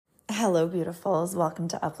Hello, beautifuls. Welcome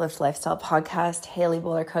to Uplift Lifestyle Podcast. Haley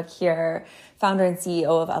Bowler-Cook here, founder and CEO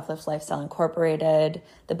of Uplift Lifestyle Incorporated,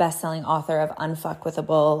 the best-selling author of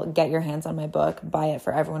Unfuckwithable. Get your hands on my book. Buy it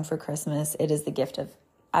for everyone for Christmas. It is the gift of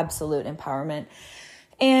absolute empowerment.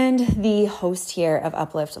 And the host here of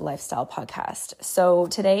Uplift Lifestyle Podcast. So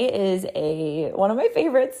today is one of my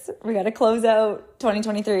favorites. We got to close out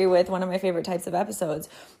 2023 with one of my favorite types of episodes,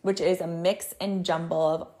 which is a mix and jumble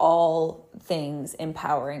of all things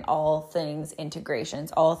empowering, all things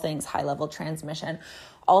integrations, all things high-level transmission,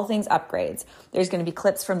 all things upgrades. There's going to be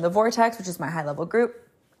clips from the Vortex, which is my high-level group.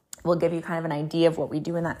 We'll give you kind of an idea of what we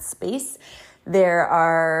do in that space. There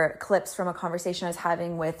are clips from a conversation I was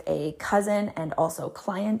having with a cousin and also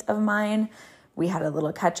client of mine. We had a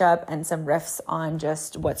little catch up and some riffs on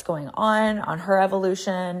just what's going on her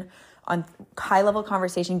evolution, on high level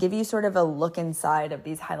conversation, give you sort of a look inside of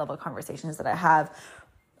these high level conversations that I have.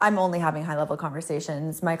 I'm only having high level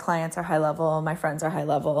conversations. My clients are high level. My friends are high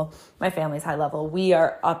level. My family's high level. We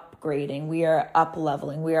are upgrading. We are up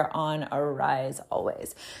leveling. We are on a rise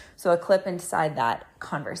always. So a clip inside that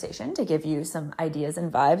conversation to give you some ideas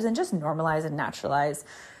and vibes and just normalize and naturalize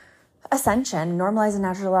ascension, normalize and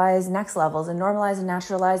naturalize next levels, and normalize and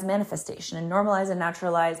naturalize manifestation, and normalize and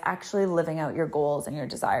naturalize actually living out your goals and your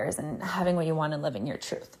desires and having what you want and living your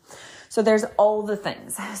truth. So there's all the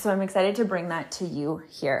things. So I'm excited to bring that to you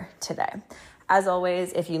here today. As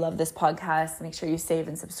always, if you love this podcast, make sure you save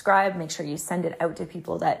and subscribe. Make sure you send it out to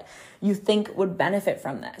people that you think would benefit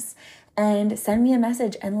from this. And send me a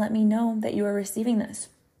message and let me know that you are receiving this.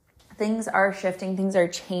 Things are shifting. Things are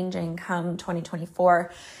changing come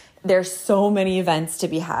 2024. There's so many events to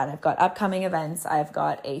be had. I've got upcoming events. I've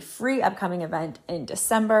got a free upcoming event in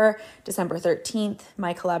December 13th,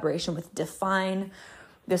 my collaboration with Define.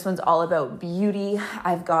 This one's all about beauty.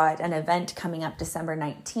 I've got an event coming up December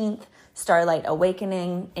 19th, Starlight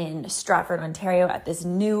Awakening in Stratford, Ontario at this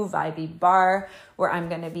new vibey bar where I'm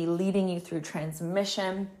going to be leading you through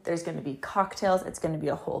transmission. There's going to be cocktails. It's going to be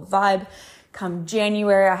a whole vibe. Come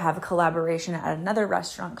January, I have a collaboration at another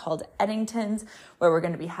restaurant called Eddington's where we're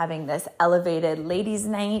going to be having this elevated ladies'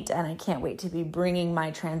 night, and I can't wait to be bringing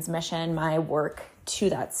my transmission, my work to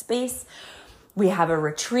that space. We have a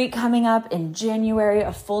retreat coming up in January,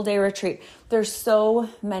 a full day retreat. There's so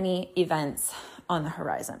many events on the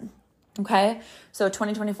horizon. Okay. So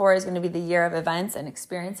 2024 is going to be the year of events and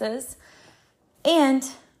experiences and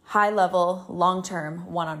high level,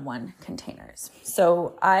 long-term one-on-one containers.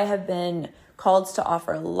 So I have been called to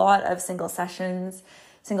offer a lot of single session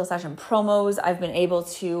promos. I've been able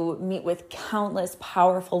to meet with countless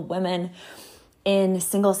powerful women in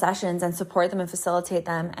single sessions and support them and facilitate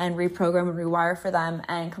them and reprogram and rewire for them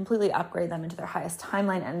and completely upgrade them into their highest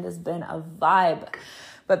timeline. And it has been a vibe.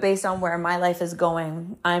 But based on where my life is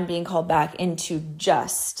going, I'm being called back into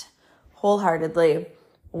just wholeheartedly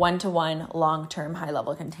one-to-one long-term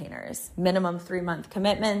high-level containers, minimum 3-month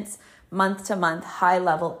commitments, month-to-month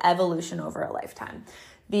high-level evolution over a lifetime.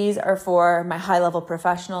 These are for my high-level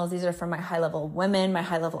professionals. These are for my high-level women, my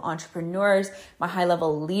high-level entrepreneurs, my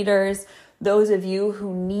high-level leaders, those of you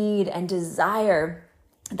who need and desire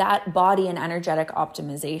that body and energetic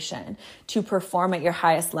optimization to perform at your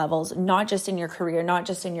highest levels, not just in your career, not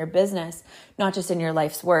just in your business, not just in your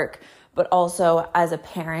life's work, but also as a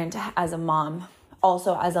parent, as a mom,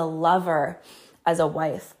 also as a lover, as a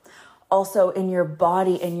wife, also in your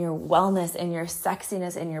body, in your wellness, in your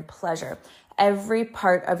sexiness, in your pleasure, every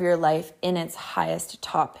part of your life in its highest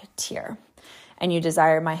top tier. And you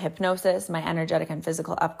desire my hypnosis, my energetic and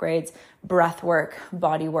physical upgrades, breath work,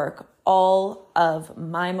 body work, all of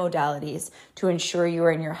my modalities to ensure you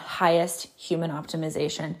are in your highest human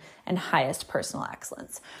optimization and highest personal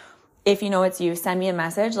excellence. If you know it's you, send me a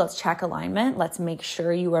message. Let's check alignment. Let's make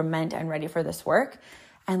sure you are meant and ready for this work.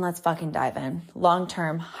 And let's fucking dive in.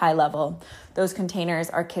 Long-term, high level. Those containers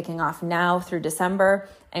are kicking off now through December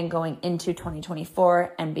and going into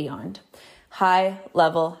 2024 and beyond. High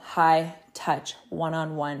level, high touch,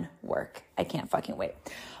 one-on-one work. I can't fucking wait.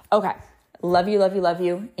 Okay. Love you, love you, love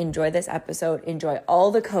you. Enjoy this episode. Enjoy all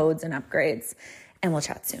the codes and upgrades. And we'll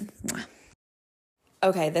chat soon. Mwah.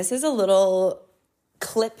 Okay. This is a little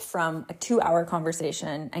clip from a 2-hour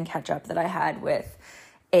conversation and catch up that I had with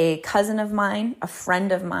a cousin of mine, a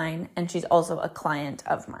friend of mine, and she's also a client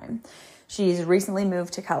of mine. She's recently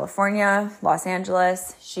moved to California, Los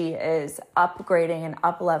Angeles. She is upgrading and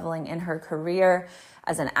up-leveling in her career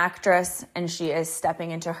as an actress, and she is stepping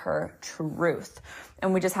into her truth.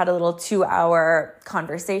 And we just had a little 2-hour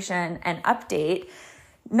conversation and update,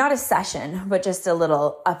 not a session, but just a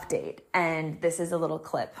little update. And this is a little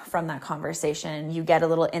clip from that conversation. You get a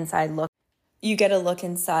little inside look you get a look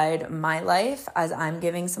inside my life as I'm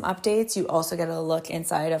giving some updates. You also get a look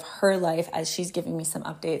inside of her life as she's giving me some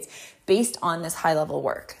updates based on this high level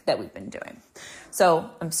work that we've been doing.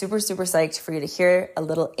 So I'm super, super psyched for you to hear a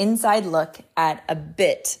little inside look at a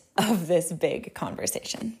bit of this big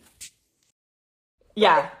conversation.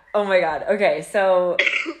 Yeah. Oh my God. Okay. So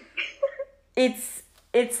it's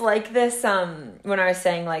like this, when I was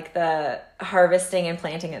saying like the harvesting and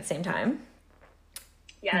planting at the same time.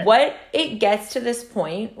 Yes. What it gets to this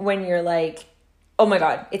point when you're like, oh my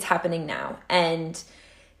God, it's happening now. And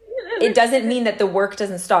it doesn't mean that the work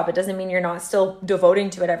doesn't stop. It doesn't mean you're not still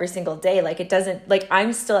devoting to it every single day. Like it doesn't, like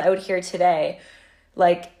I'm still out here today.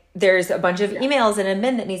 Like there's a bunch of emails and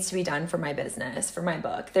admin that needs to be done for my business, for my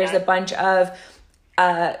book. There's a bunch of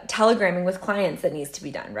telegramming with clients that needs to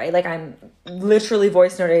be done, right? Like I'm literally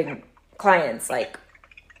voice noting clients like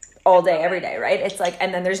all day, every day, right? It's like,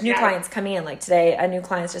 and then there's new clients coming in. Like today, a new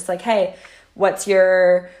client's just like, hey, what's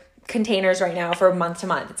your containers right now for month to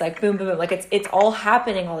month? It's like boom, boom, boom. Like it's all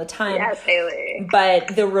happening all the time. Yes, Haley.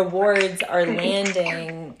 But the rewards are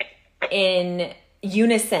landing in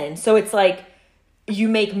unison. So it's like you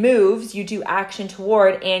make moves, you do action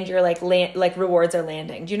toward, and you're like like rewards are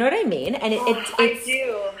landing. Do you know what I mean? And it's I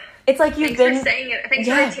do. It's like you've Thanks been for saying it. Thanks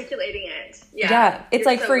for articulating it. Yeah. It's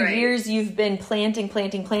like so for right. years you've been planting,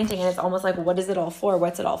 and it's almost like, what is it all for?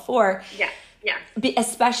 What's it all for? Yeah. Yeah.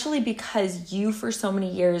 Especially because you, for so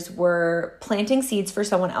many years, were planting seeds for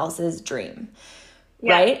someone else's dream,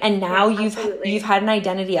 right? And now you've had an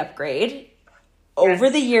identity upgrade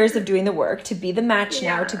over the years of doing the work to be the match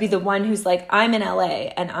now, to be the one who's like, I'm in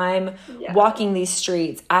LA and I'm walking these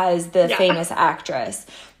streets as the famous actress.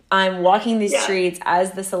 I'm walking these streets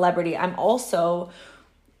as the celebrity. I'm also,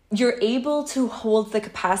 you're able to hold the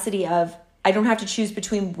capacity of, I don't have to choose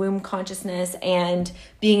between womb consciousness and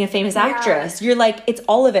being a famous actress. You're like, it's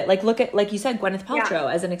all of it. Like, look at, like you said, Gwyneth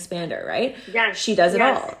Paltrow as an expander, right? Yes. She does it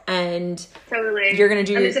all. And totally. You're going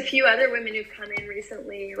to do. And there's a few other women who've come in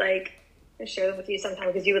recently, like, I'll share them with you sometime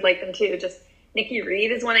because you would like them too. Just Nikki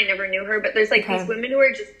Reed is one. I never knew her, but there's like these women who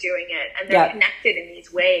are just doing it and they're connected in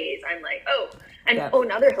these ways. I'm like, oh. And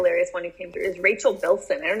another hilarious one who came through is Rachel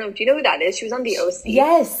Bilson. I don't know. Do you know who that is? She was on The OC.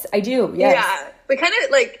 Yes, I do. Yes. Yeah. We kind of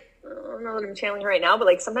like, I don't know that I'm channeling her right now, but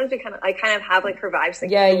like sometimes I kind of have like her vibes. Like,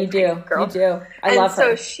 yeah, you do. Girl. You do. I love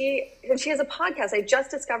her. So she has a podcast. I just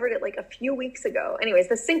discovered it like a few weeks ago. Anyways,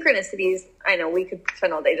 the synchronicities, I know we could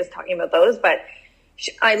spend all day just talking about those, but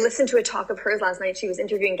I listened to a talk of hers last night. She was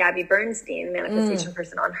interviewing Gabby Bernstein, manifestation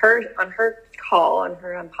person, on her call, on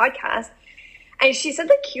her podcast. And she said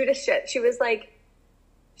the cutest shit. She was like,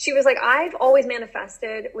 I've always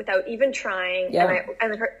manifested without even trying. Yeah.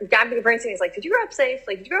 And Gabby Bernstein is like, did you grow up safe?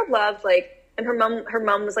 Like, did you grow up loved? Like, and her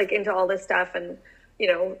mom was like into all this stuff and, you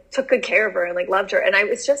know, took good care of her and like loved her. And I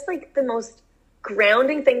was just like the most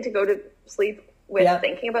grounding thing to go to sleep with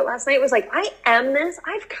thinking about last night was like, I am this.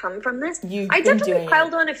 I've come from this. I definitely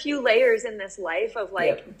piled on a few layers in this life of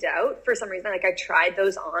like doubt for some reason. Like I tried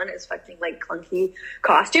those on as fucking like clunky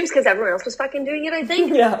costumes because everyone else was fucking doing it, I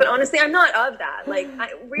think. But honestly, I'm not of that. Like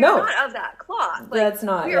we're not of that cloth. Like, that's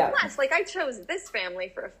not. We are blessed. Like I chose this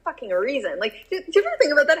family for a fucking reason. Like do you ever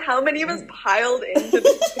think about that? How many of us piled into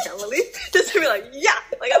this family just to be like,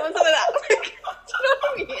 like I want some of that. Like, do you know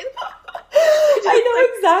what I mean? I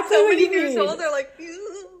know exactly so what many you mean. new souls are like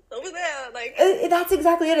over there, like that's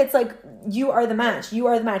exactly it. It's like you are the match. You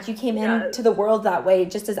are the match. You came into the world that way,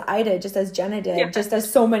 just as I did, just as Jenna did, just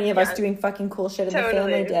as so many of us doing fucking cool shit in the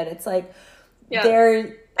family did. It's like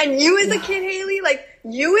they're and you as a kid, Haley, like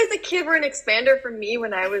you as a kid were an expander for me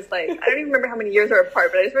when I was like I don't even remember how many years we were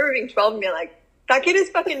apart, but I just remember being 12 and being like, that kid is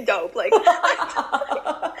fucking dope. Like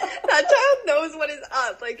that child knows what is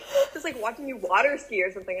up. Like just like watching you water ski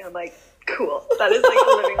or something. And I'm like, cool. That is like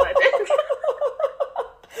a living legend.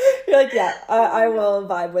 You're like, I will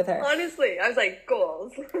vibe with her. Honestly, I was like,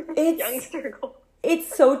 goals. It's youngster goals.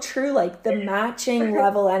 It's so true. Like the matching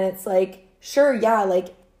level, and it's like, sure,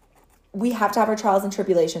 like we have to have our trials and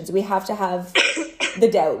tribulations. We have to have the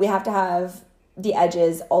doubt. We have to have the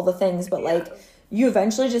edges, all the things. But like, you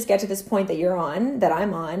eventually just get to this point that you're on, that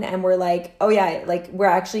I'm on, and we're like, oh yeah, like we're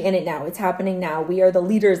actually in it now. It's happening now. We are the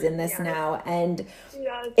leaders in this now. And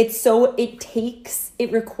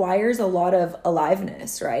it requires a lot of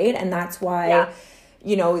aliveness, right? And that's why,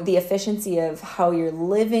 you know, the efficiency of how you're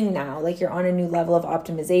living now, like you're on a new level of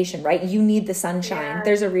optimization, right? You need the sunshine.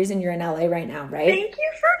 There's a reason you're in LA right now, right? Thank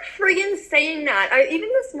you for friggin' saying that. Even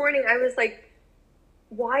this morning, I was like,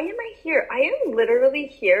 why am I here? I am literally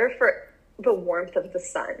here for the warmth of the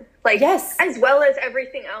sun, like as well as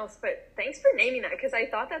everything else. But thanks for naming that, because I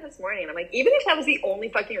thought that this morning and I'm like, even if that was the only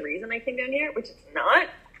fucking reason I came down here, which it's not,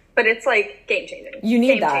 but it's like game changing. You need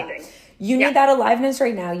game that. Changing. You need that aliveness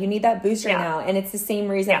right now. You need that boost right now. And it's the same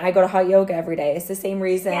reason I go to hot yoga every day. It's the same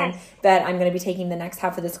reason that I'm going to be taking the next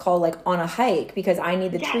half of this call like on a hike, because I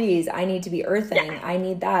need the trees. I need to be earthing. I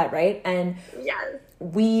need that, right? And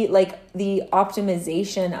we like the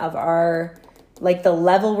optimization of our, like the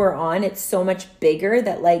level we're on, it's so much bigger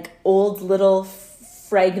that like old little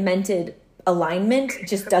fragmented alignment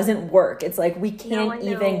just doesn't work. It's like we can't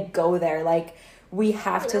even go there. Like we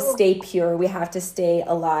have to stay pure. We have to stay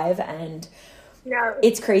alive. And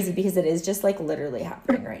it's crazy because it is just like literally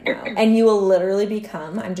happening right now. And you will literally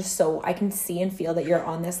become, I can see and feel that you're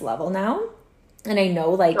on this level now. And I know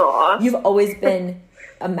like you've always been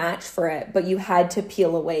a match for it, but you had to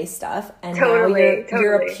peel away stuff. And now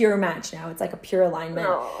you're a pure match now. It's like a pure alignment.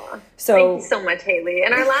 So thank you so much, Haley.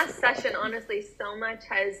 And our last session, honestly, so much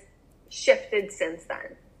has shifted since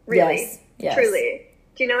then. Really, truly.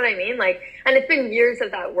 Do you know what I mean? Like, and it's been years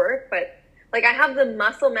of that work, but like I have the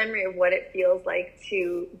muscle memory of what it feels like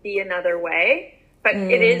to be another way. But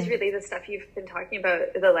it is really the stuff you've been talking about,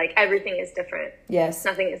 the like everything is different. Yes.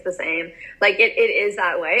 Nothing is the same. Like it is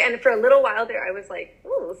that way. And for a little while there, I was like,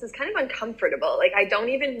 oh, this is kind of uncomfortable. Like I don't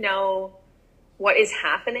even know what is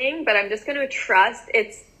happening, but I'm just going to trust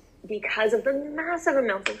it's because of the massive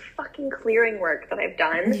amounts of fucking clearing work that I've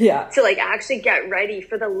done to like actually get ready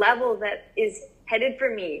for the level that is headed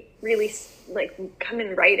for me, really like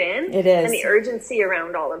coming right in. It is. And the urgency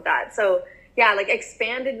around all of that. So yeah, like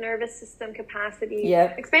expanded nervous system capacity,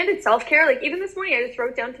 expanded self-care. Like even this morning, I just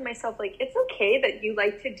wrote down to myself, like, it's okay that you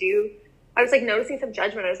like to do, I was like noticing some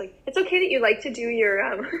judgment. I was like, it's okay that you like to do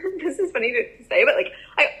your, this is funny to say, but like,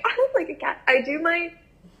 I like a cat. I do my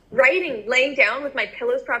writing laying down with my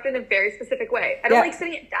pillows propped in a very specific way. I don't like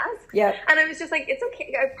sitting at desk. And I was just like, it's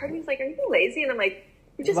okay. Part of me was like, are you being lazy? And I'm like,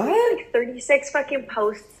 you just made like 36 fucking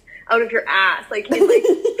posts out of your ass, like in like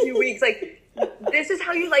a few weeks. Like, this is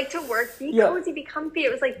how you like to work. Be cozy, be comfy.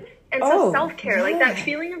 It was like, and so self-care, like that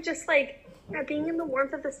feeling of just like being in the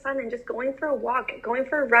warmth of the sun and just going for a walk, going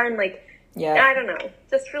for a run, like, I don't know,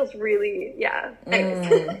 just feels really,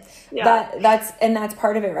 anyways. That's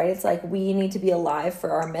part of it, right? It's like we need to be alive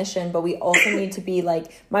for our mission, but we also need to be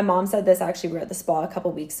like, my mom said this, actually we were at the spa a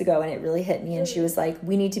couple weeks ago and it really hit me, and she was like,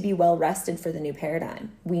 we need to be well rested for the new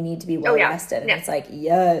paradigm. We need to be well rested. And it's like,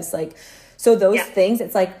 like, so those things,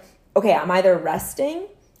 it's like, okay, I'm either resting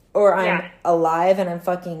or I'm alive and I'm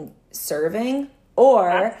fucking serving,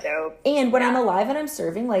 or, and when I'm alive and I'm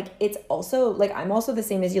serving, like, it's also, like, I'm also the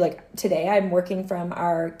same as you. Like, today I'm working from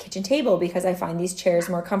our kitchen table because I find these chairs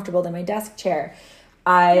more comfortable than my desk chair.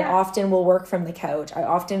 I often will work from the couch. I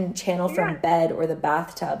often channel from bed or the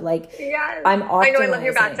bathtub. Like, I'm optimizing. I know, I love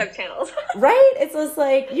your bathtub channels. Right? It's just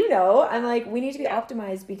like, I'm like, we need to be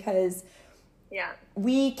optimized because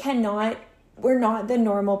we cannot... We're not the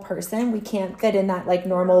normal person. We can't fit in that like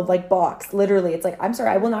normal like box. Literally, it's like, I'm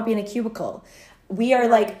sorry, I will not be in a cubicle. We are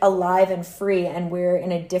like alive and free, and we're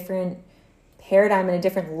in a different paradigm and a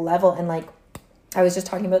different level. And like, I was just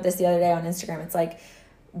talking about this the other day on Instagram. It's like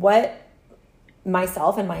what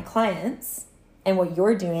myself and my clients and what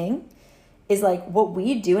you're doing is like what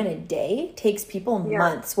we do in a day takes people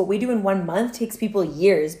months. What we do in 1 month takes people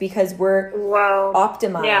years because we're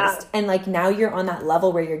optimized. And like now you're on that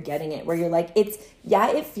level where you're getting it, where you're like, it's,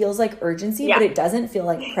 it feels like urgency, but it doesn't feel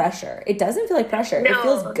like pressure. It doesn't feel like pressure. No. It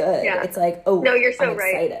feels good. It's like, oh, no, you're so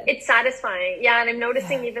right. It's satisfying. Yeah. And I'm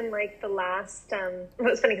noticing even like the last, it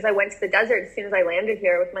was funny because I went to the desert as soon as I landed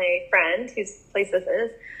here with my friend whose place this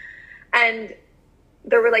is. And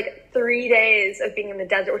there were like 3 days of being in the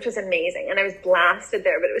desert, which was amazing. And I was blasted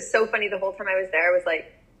there, but it was so funny. The whole time I was there, I was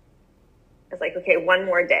like, okay, one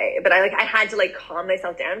more day. But I had to like calm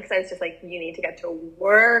myself down because I was just like, you need to get to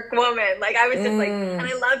work, woman. Like I was just like, and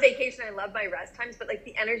I love vacation. I love my rest times, but like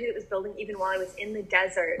the energy that was building even while I was in the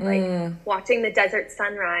desert, like watching the desert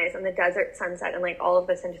sunrise and the desert sunset and like all of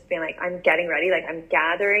this and just being like, I'm getting ready. Like I'm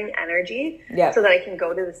gathering energy so that I can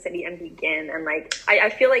go to the city and begin. And like, I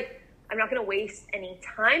feel like I'm not going to waste any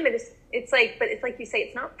time. It's like, but it's like you say,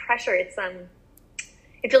 it's not pressure. It's,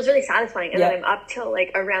 it feels really satisfying. And then I'm up till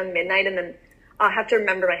like around midnight, and then I'll have to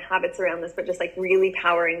remember my habits around this, but just like really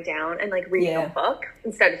powering down and like reading a book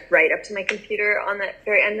instead of right up to my computer on that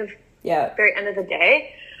very end of the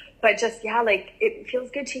day. But just, like it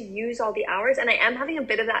feels good to use all the hours. And I am having a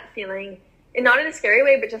bit of that feeling, and not in a scary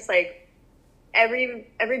way, but just like every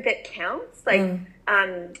bit counts. Like,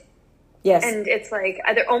 yes. And it's like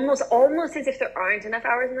they're almost as if there aren't enough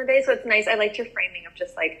hours in the day. So it's nice. I liked your framing of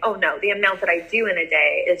just like, oh no, the amount that I do in a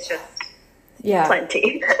day is just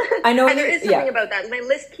plenty. I know. And there is something about that. My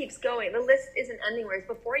list keeps going. The list isn't ending. Whereas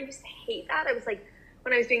before I used to hate that. I was like,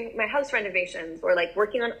 when I was doing my house renovations or like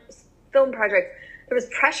working on film projects, there was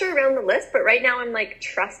pressure around the list. But right now I'm like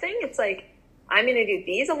trusting. It's like, I'm going to do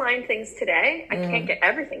these aligned things today. I can't get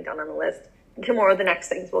everything done on the list. Tomorrow, the next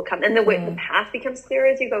things will come. And the way the path becomes clearer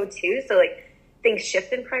as you go too. So like things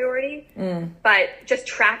shift in priority, but just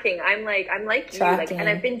tracking. I'm like you, like, and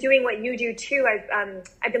I've been doing what you do too.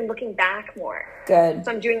 I've been looking back more. Good.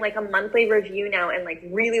 So I'm doing like a monthly review now and like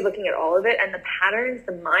really looking at all of it and the patterns,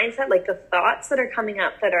 the mindset, like the thoughts that are coming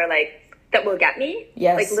up that are like, that will get me,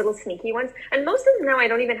 like little sneaky ones. And most of them now, I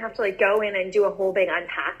don't even have to like go in and do a whole big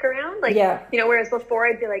unpack around. Like, you know, whereas before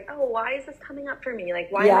I'd be like, oh, why is this coming up for me? Like,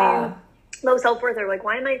 why am I low self-worth? Or like,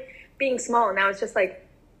 why am I being small? And now it's just like,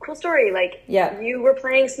 cool story. Like, you were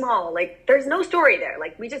playing small. Like, there's no story there.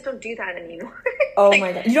 Like, we just don't do that anymore. Oh like,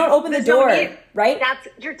 my God. You don't open the door, right?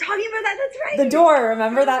 You're talking about that. That's right. The door.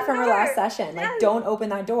 Remember that from our last session. Like, don't open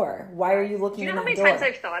that door. Why are you looking in that door? Do you know how many times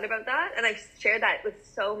I've thought about that? And I've shared that with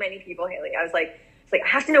so many people, Haley. I was like, I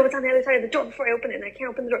have to know what's on the other side of the door before I open it, and I can't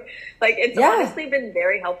open the door. Like, it's honestly been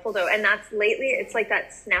very helpful, though. And that's lately, it's like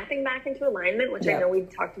that snapping back into alignment, which I know we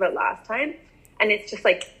talked about last time. And it's just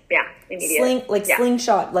like, immediate.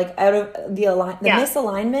 Slingshot, like out of the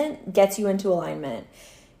misalignment gets you into alignment.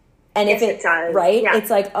 And if it does, right, it's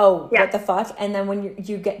like, what the fuck? And then when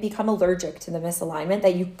you become allergic to the misalignment,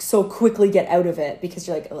 that you so quickly get out of it because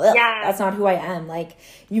you're like, that's not who I am. Like,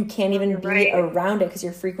 you can't even be around it because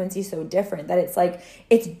your frequency is so different that it's like,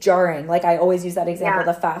 it's jarring. Like, I always use that example,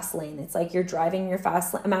 the fast lane. It's like you're driving your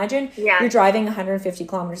fast lane. Imagine you're driving 150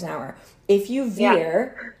 kilometers an hour. If you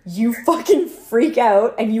veer, you fucking freak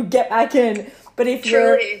out and you get back in. But if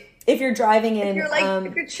you're driving in,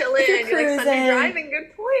 if you're chilling, if you're like Sunday driving,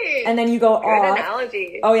 good point. And then you go off. Good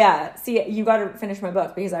analogy. Oh yeah. See, you got to finish my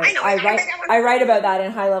book because I write about that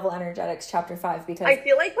in High Level Energetics, chapter 5. Because I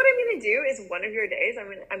feel like what I'm going to do is one of your days,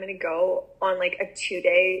 I'm going to go on like a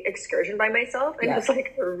 2-day excursion by myself and just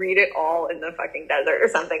like read it all in the fucking desert or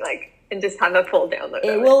something, like, and just have a full download.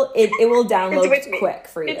 It will download quick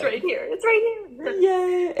for you. It's right here.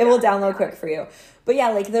 Yay! It will download quick for you. But yeah,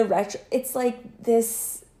 like it's like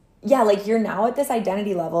this. Yeah, like you're now at this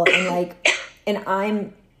identity level and like, and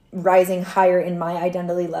I'm rising higher in my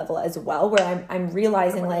identity level as well, where I'm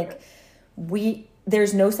realizing like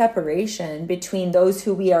there's no separation between those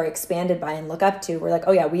who we are expanded by and look up to. We're like,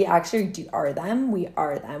 oh yeah, we actually are them. We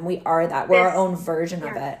are them. We are that. We're our own version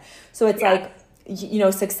of it. So it's like, you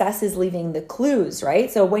know, success is leaving the clues,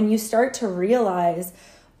 right? So when you start to realize,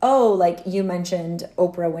 oh, like you mentioned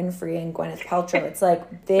Oprah Winfrey and Gwyneth Paltrow, it's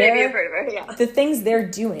like maybe I've heard of her, the things they're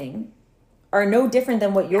doing are no different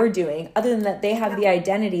than what you're doing, other than that they have the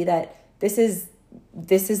identity that this is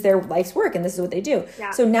their life's work and this is what they do.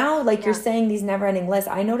 So now, like you're saying, these never-ending lists,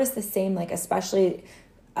 I notice the same, like especially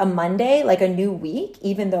a Monday, like a new week,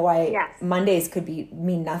 even though Mondays could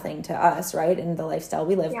mean nothing to us, right, in the lifestyle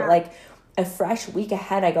we live, but like a fresh week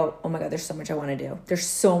ahead, I go, oh my God, there's so much I want to do. There's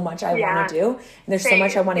so much I want to do. And there's so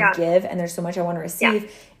much I want to give. And there's so much I want to receive.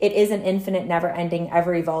 It is an infinite, never ending,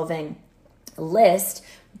 ever evolving list.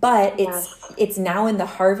 But it's now in the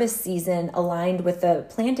harvest season aligned with the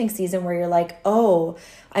planting season where you're like, oh,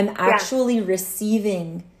 I'm actually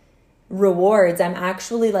receiving rewards. I'm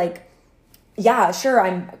actually like, yeah, sure,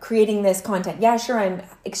 I'm creating this content. Yeah, sure, I'm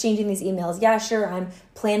exchanging these emails. Yeah, sure, I'm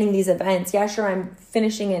planning these events. Yeah, sure, I'm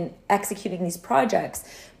finishing and executing these projects.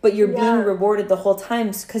 But you're being rewarded the whole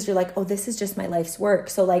time because you're like, oh, this is just my life's work.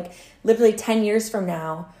 So like literally 10 years from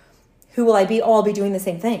now, who will I be? Oh, I'll be doing the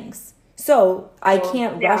same things. So I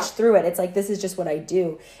can't rush through it. It's like, this is just what I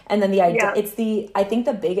do. And then I think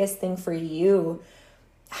the biggest thing for you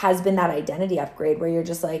has been that identity upgrade where you're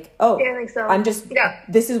just like, oh, I think so. I'm just,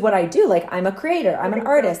 this is what I do. Like, I'm a creator, I'm an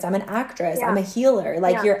artist, I'm an actress, I'm a healer.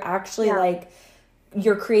 Like, you're actually like,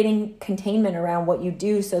 you're creating containment around what you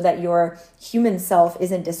do so that your human self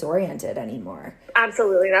isn't disoriented anymore.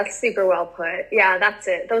 Absolutely. That's super well put. Yeah, that's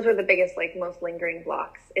it. Those were the biggest, like, most lingering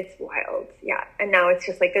blocks. It's wild. Yeah. And now it's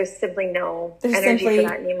just like, there's simply no energy for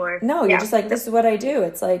that anymore. No, you're just like, this is what I do.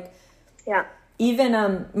 It's like,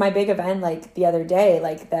 even my big event, like the other day,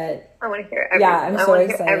 like that. I want to hear everything. Yeah, I'm so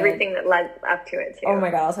excited. Everything that led up to it too. Oh my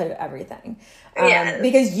God, I'll tell you everything.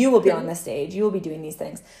 Because you will be on the stage. You will be doing these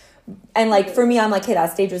things. And like for me, I'm like, hey,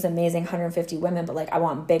 that stage was amazing, 150 women, but like I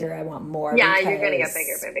want bigger, I want more. Yeah, you're gonna get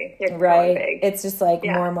bigger, baby. You're right. Big. It's just like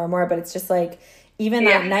more and more and more. But it's just like even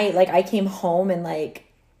that night, like I came home and like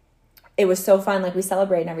it was so fun. Like we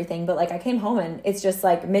celebrate and everything, but like I came home and it's just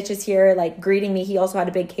like Mitch is here, like greeting me. He also had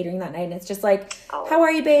a big catering that night, and it's just like, how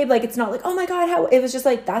are you, babe? Like it's not like, oh my God, how? It was just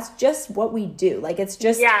like that's just what we do. Like it's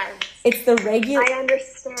just it's the regular. I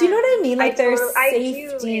understand. Do you know what I mean? Like there's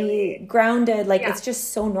safety, grounded. Like it's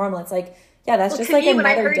just so normal. It's like that's just like when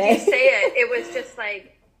I another heard day. you say it was just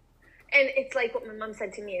like, and it's like what my mom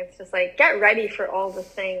said to me. It's just like, get ready for all the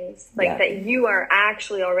things like that you are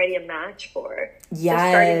actually already a match for. Yes.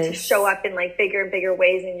 They're starting to show up in like bigger and bigger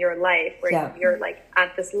ways in your life where you're like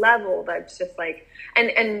at this level that's just like,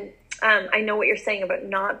 and I know what you're saying about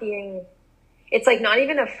not being, it's like not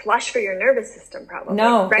even a flush for your nervous system probably.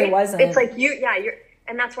 No, right? It wasn't. It's like you're,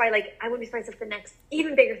 and that's why like, I wouldn't be surprised if the next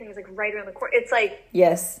even bigger thing is like right around the corner. It's like,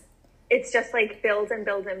 yes. It's just like builds and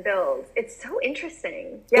builds and builds. It's so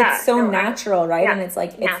interesting. Yeah. It's so natural, right? Yeah. And it's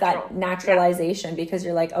like, it's that naturalization because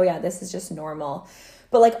you're like, oh yeah, this is just normal.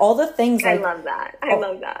 But like all the things like. I love that. I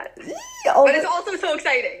love that. But it's also so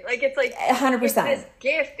exciting. Like it's like 100%. It's this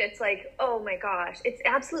gift. It's like, oh my gosh. It's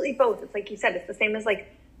absolutely both. It's like you said, it's the same as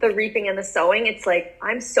like the reaping and the sowing. It's like,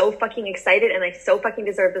 I'm so fucking excited and I so fucking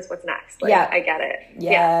deserve this. What's next? Like, I get it.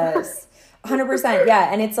 Yes. 100%.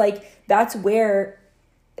 Yeah. And it's like, that's where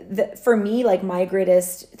for me, like my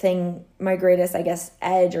greatest, I guess,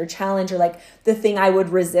 edge or challenge or like the thing I would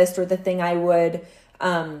resist or the thing I would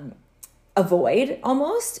avoid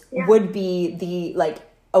almost would be the like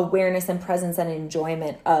awareness and presence and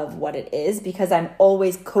enjoyment of what it is because I'm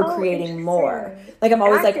always co-creating more. Like I'm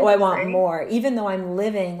always like, I want more. Even though I'm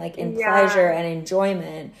living like in pleasure and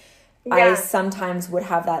enjoyment, I sometimes would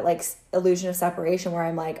have that like illusion of separation where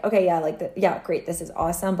I'm like, okay, great, this is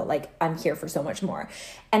awesome, but like I'm here for so much more.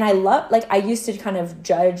 And I love, like I used to kind of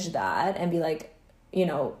judge that and be like, you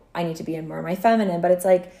know, I need to be in more of my feminine, but it's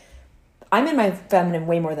like I'm in my feminine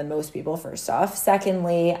way more than most people, first off.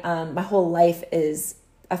 Secondly, my whole life is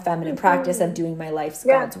a feminine practice of doing my life's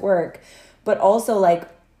God's work. But also like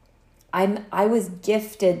I was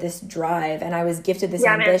gifted this drive and I was gifted this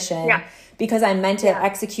ambition because I'm meant to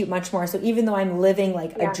execute much more. So even though I'm living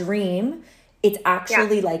like a dream, it's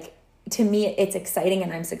actually like, to me, it's exciting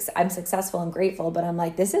and I'm successful and grateful, but I'm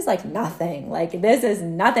like, this is like nothing. Like this is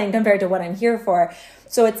nothing compared to what I'm here for.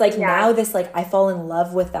 So it's like now this, like I fall in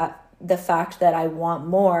love with the fact that I want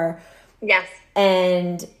more. Yes.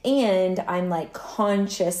 And I'm like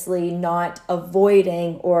consciously not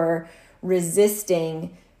avoiding or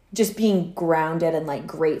resisting just being grounded and like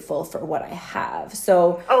grateful for what I have.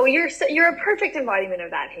 So you're a perfect embodiment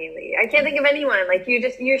of that, Haley. I can't think of anyone like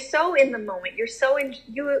you're so in the moment. You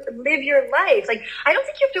live your life. Like I don't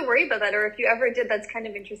think you have to worry about that, or if you ever did, that's kind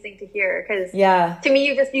of interesting to hear because to me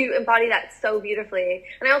you embody that so beautifully.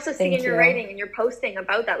 And I also see in your writing and your posting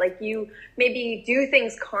about that, like you maybe do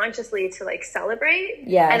things consciously to like celebrate.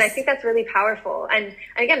 Yes. And I think that's really powerful. And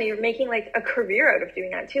again, you're making like a career out of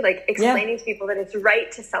doing that too, like explaining to people that it's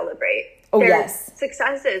right to celebrate their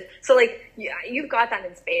successes. So like you've got that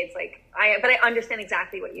in spades. Like but I understand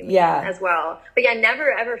exactly what you mean as well. But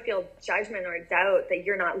never ever feel judgment or doubt that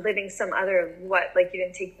you're not living some other like you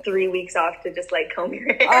didn't take 3 weeks off to just like comb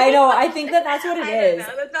your hair. I know. I think that's what it is.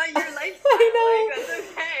 Know, that's not your lifestyle. I know. Like,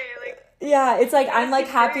 that's okay. Like it's like I'm like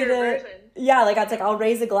happy to version. Like it's like I'll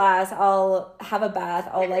raise a glass, I'll have a bath,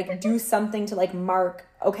 I'll like do something to like mark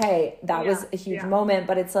that was a huge moment.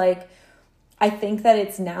 But it's like I think that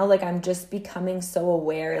it's now like I'm just becoming so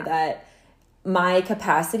aware that my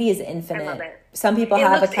capacity is infinite. I love it. Some people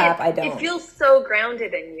have a cap, I don't. It feels so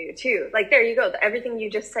grounded in you too. Like there you go. Everything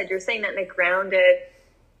you just said, you're saying that in a grounded,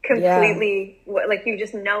 completely, like you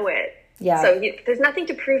just know it. Yeah. So there's nothing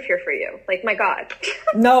to prove here for you. Like, my God.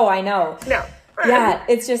 No, I know. No.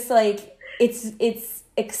 It's just like, it's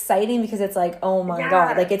exciting because it's like, oh my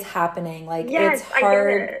God, like it's happening. Like it's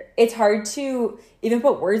hard. It's hard to even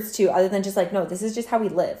put words to other than just like, no, this is just how we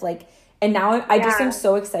live. Like, and now I just am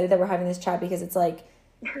so excited that we're having this chat because it's like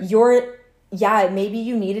maybe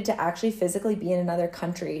you needed to actually physically be in another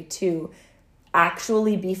country to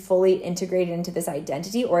actually be fully integrated into this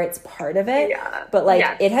identity, or it's part of it. But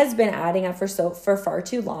like it has been adding up for far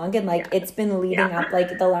too long, and like it's been leading up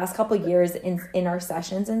like the last couple of years in our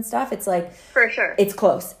sessions and stuff. It's like for sure it's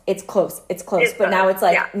close, but now it's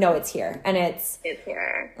like no, it's here, and it's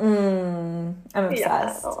here. I'm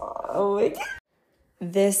obsessed. Oh my God.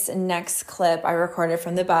 This next clip I recorded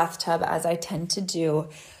from the bathtub, as I tend to do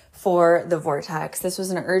for the vortex. This was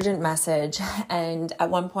an urgent message, and at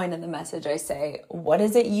one point in the message I say, what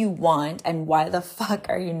is it you want and why the fuck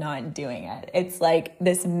are you not doing it? It's like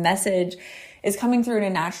this message is coming through in a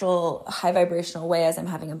natural, high vibrational way as I'm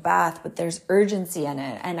having a bath, but there's urgency in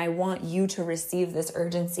it, and I want you to receive this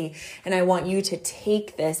urgency, and I want you to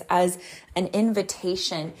take this as an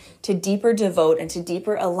invitation to deeper devote and to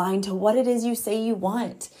deeper align to what it is you say you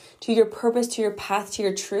want, to your purpose, to your path, to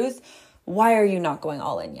your truth. Why are you not going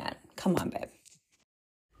all in yet? Come on, babe.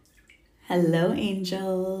 Hello,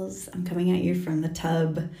 angels. I'm coming at you from the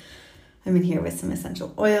tub. I'm in here with some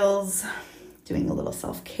essential oils, doing a little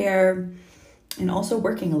self-care. and also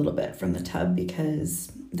working a little bit from the tub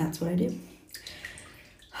because that's what I do.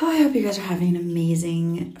 Oh, I hope you guys are having an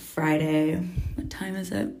amazing Friday. What time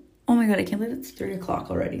is it? Oh my God, I can't believe it's 3:00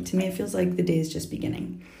 already. To me, it feels like the day is just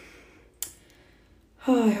beginning.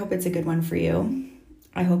 Oh, I hope it's a good one for you.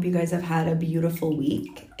 I hope you guys have had a beautiful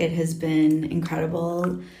week. It has been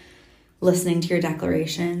incredible listening to your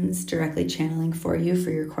declarations, directly channeling for you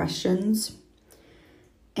for your questions.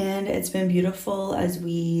 And it's been beautiful as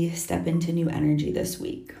we step into new energy this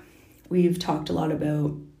week. We've talked a lot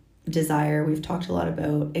about desire. We've talked a lot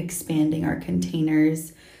about expanding our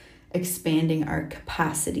containers, expanding our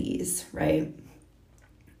capacities, right?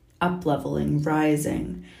 Up-leveling,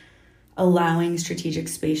 rising, allowing strategic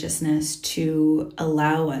spaciousness to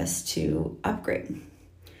allow us to upgrade.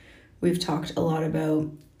 We've talked a lot about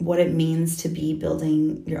what it means to be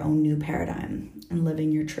building your own new paradigm and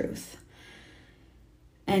living your truth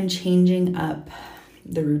and changing up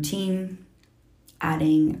the routine,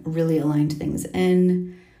 adding really aligned things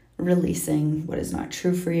in, releasing what is not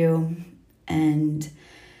true for you, and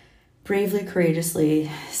bravely, courageously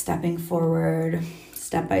stepping forward,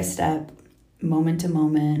 step by step, moment to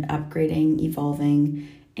moment, upgrading, evolving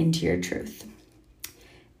into your truth.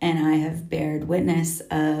 And I have bared witness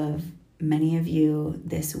of many of you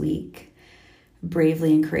this week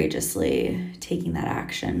bravely and courageously taking that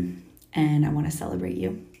action. And I want to celebrate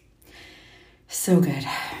you. So good.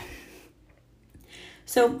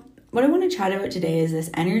 So what I want to chat about today is this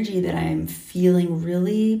energy that I'm feeling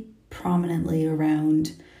really prominently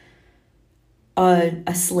around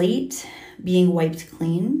a slate being wiped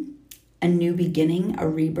clean, a new beginning, a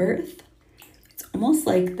rebirth. It's almost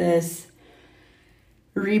like this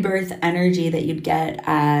rebirth energy that you'd get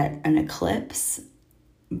at an eclipse,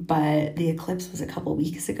 but the eclipse was a couple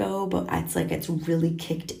weeks ago, but it's like it's really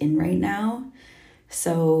kicked in right now.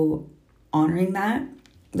 So honoring that,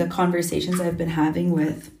 the conversations I've been having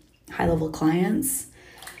with high-level clients,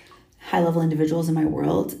 high-level individuals in my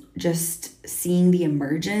world, just seeing the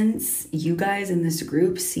emergence, you guys in this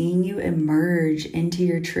group, seeing you emerge into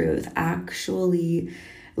your truth, actually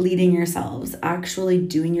leading yourselves, actually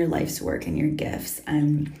doing your life's work and your gifts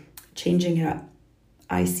and changing it up.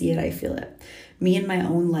 I see it, I feel it. Me in my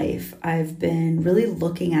own life, I've been really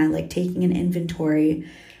looking at like taking an inventory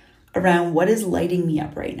around what is lighting me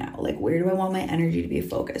up right now. Like, where do I want my energy to be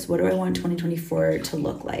focused? What do I want 2024 to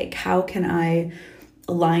look like? How can I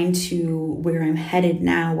align to where I'm headed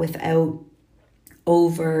now without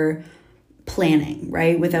over planning,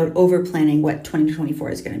 right? Without over planning what 2024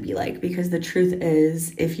 is going to be like. Because the truth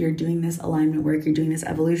is, if you're doing this alignment work, you're doing this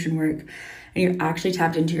evolution work, and you're actually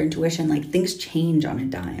tapped into your intuition, like things change on a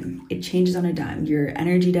dime. It changes on a dime. Your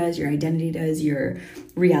energy does, your identity does, your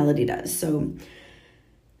reality does. So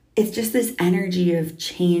it's just this energy of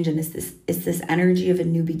change, and it's this energy of a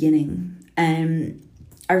new beginning. And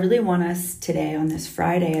I really want us today on this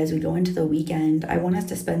Friday, as we go into the weekend, I want us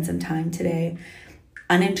to spend some time today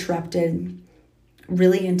uninterrupted,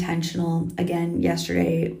 really intentional. Again,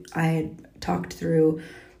 yesterday I had talked through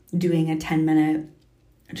doing a 10-minute,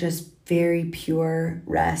 just very pure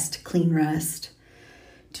rest, clean rest,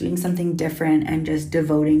 doing something different and just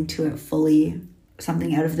devoting to it fully,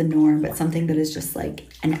 something out of the norm, but something that is just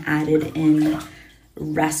like an added in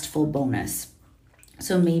restful bonus.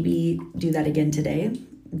 So maybe do that again today.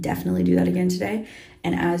 Definitely do that again today.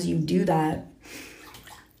 And as you do that,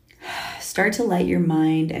 start to let your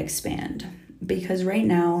mind expand, because right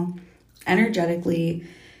now, energetically,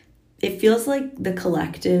 it feels like the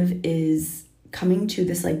collective is coming to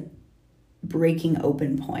this like breaking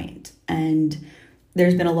open point. And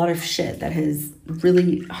there's been a lot of shit that has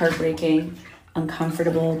really heartbreaking,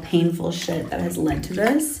 uncomfortable, painful shit that has led to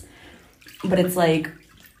this. But it's like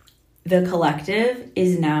the collective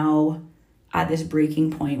is now at this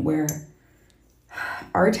breaking point where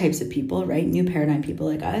our types of people, right, new paradigm people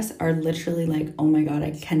like us, are literally like, oh my God,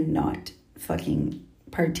 I cannot fucking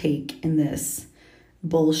partake in this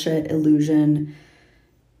bullshit illusion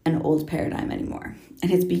and old paradigm anymore.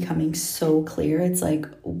 And it's becoming so clear. It's like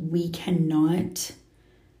we can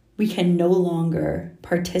no longer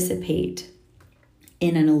participate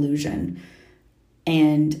in an illusion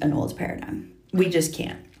and an old paradigm. We just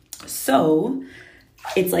can't. So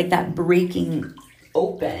it's like that breaking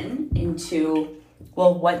open into,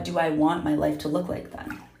 well, what do I want my life to look like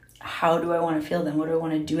then? How do I want to feel then? What do I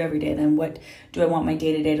want to do every day then? What do I want my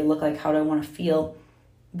day-to-day to look like? How do I want to feel?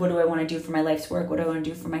 What do I want to do for my life's work? What do I want to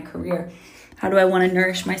do for my career? How do I want to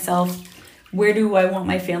nourish myself? Where do I want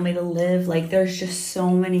my family to live? Like, there's just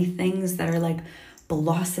so many things that are like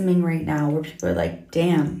blossoming right now where people are like,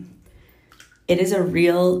 damn, it is a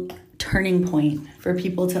real turning point for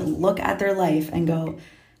people to look at their life and go,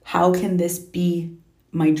 How can this be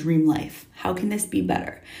my dream life? How can this be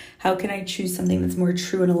better? How can I choose something that's more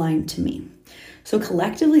true and aligned to me? So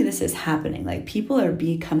collectively, this is happening. Like, people are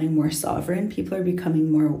becoming more sovereign. People are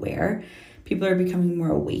becoming more aware. People are becoming more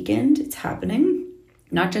awakened. It's happening.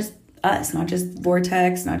 Not just us, not just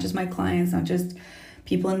Vortex, not just my clients, not just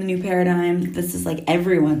people in the new paradigm. This is like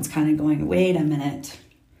everyone's kind of going, wait a minute,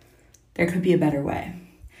 there could be a better way.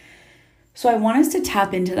 So I want us to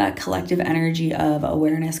tap into that collective energy of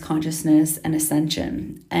awareness, consciousness, and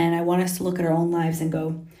ascension. And I want us to look at our own lives and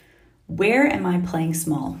go, where am I playing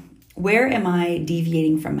small? Where am I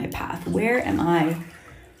deviating from my path? Where am I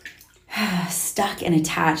stuck and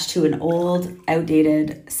attached to an old,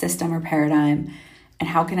 outdated system or paradigm? And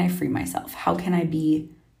how can I free myself? How can I be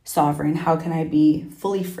sovereign? How can I be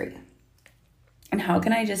fully free? And how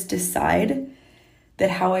can I just decide that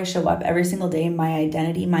how I show up every single day, my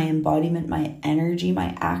identity, my embodiment, my energy,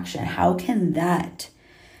 my action, how can that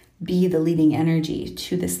be the leading energy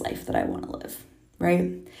to this life that I want to live,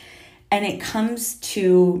 right? And it comes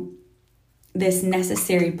to this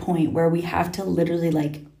necessary point where we have to literally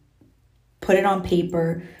like put it on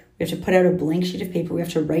paper. We have to put out a blank sheet of paper. We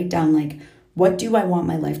have to write down like, what do I want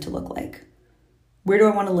my life to look like? Where do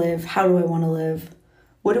I want to live? How do I want to live?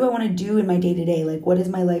 What do I want to do in my day-to-day? Like, what is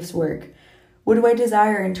my life's work? What do I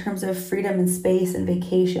desire in terms of freedom and space and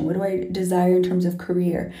vacation? What do I desire in terms of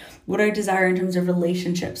career? What do I desire in terms of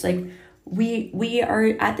relationships? Like, we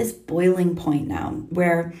are at this boiling point now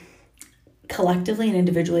where collectively and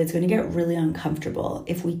individually it's going to get really uncomfortable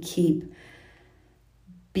if we keep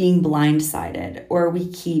being blindsided or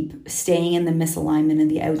we keep staying in the misalignment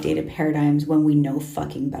and the outdated paradigms when we know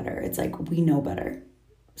fucking better. It's like, we know better.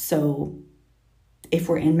 So if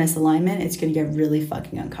we're in misalignment, it's going to get really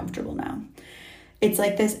fucking uncomfortable now. It's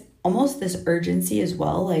like this, almost this urgency as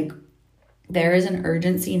well. Like, there is an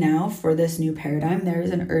urgency now for this new paradigm. There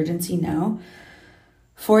is an urgency now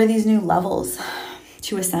for these new levels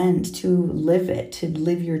to ascend, to live it, to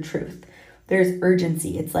live your truth. There's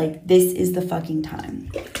urgency. It's like, this is the fucking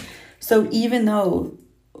time. So even though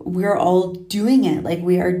we're all doing it, like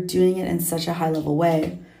we are doing it in such a high level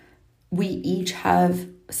way, we each have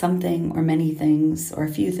something or many things or a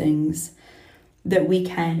few things that we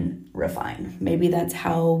can refine. Maybe that's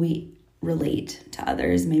how we relate to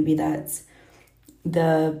others. Maybe that's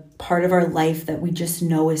the part of our life that we just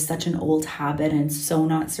know is such an old habit and so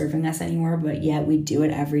not serving us anymore, but yet we do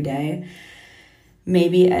it every day.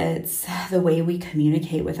 Maybe it's the way we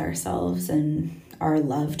communicate with ourselves and our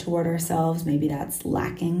love toward ourselves. Maybe that's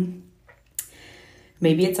lacking.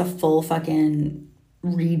 Maybe it's a full fucking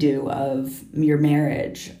redo of your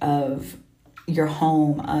marriage, of your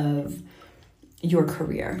home, of your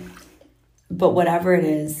career. But whatever it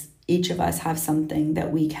is, each of us have something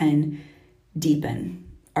that we can deepen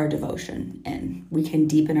our devotion in. We can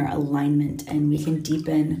deepen our alignment and we can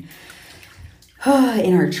deepen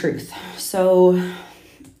in our truth. So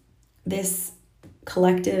this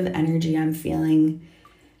collective energy I'm feeling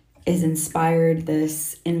is inspired,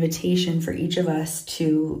 this invitation for each of us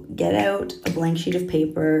to get out a blank sheet of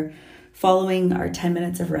paper following our 10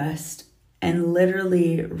 minutes of rest and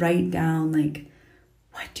literally write down like,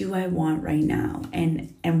 what do I want right now?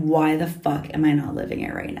 And why the fuck am I not living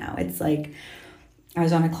it right now? It's like, I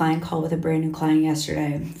was on a client call with a brand new client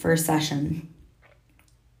yesterday for a session.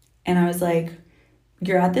 And I was like,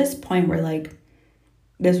 you're at this point where like,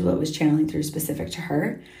 this is what was channeling through specific to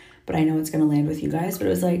her, but I know it's going to land with you guys. But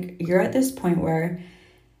it was like, you're at this point where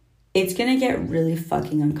it's going to get really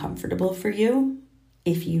fucking uncomfortable for you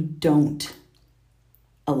if you don't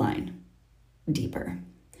align deeper.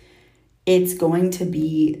 It's going to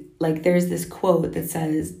be like, there's this quote that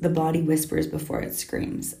says, the body whispers before it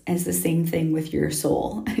screams. And it's the same thing with your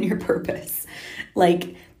soul and your purpose.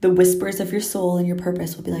 Like, the whispers of your soul and your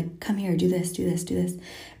purpose will be like, come here, do this, do this, do this.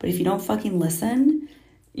 But if you don't fucking listen,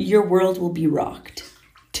 your world will be rocked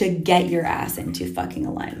to get your ass into fucking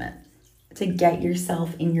alignment, to get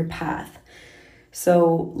yourself in your path.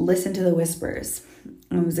 So listen to the whispers.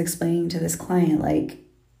 I was explaining to this client, like,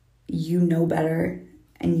 you know better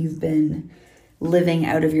and you've been living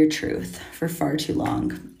out of your truth for far too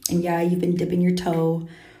long. And yeah, you've been dipping your toe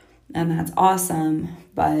and that's awesome,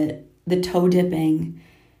 but the toe dipping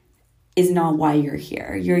is not why you're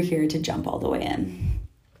here. You're here to jump all the way in.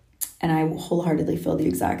 And I wholeheartedly feel the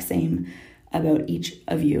exact same about each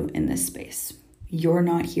of you in this space. You're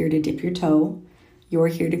not here to dip your toe. You're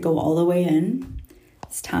here to go all the way in.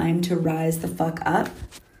 It's time to rise the fuck up.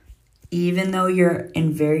 Even though you're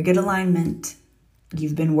in very good alignment,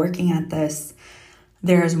 you've been working at this,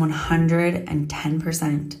 there is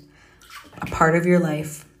 110% a part of your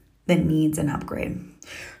life that needs an upgrade.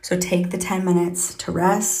 So take the 10 minutes to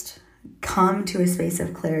rest, come to a space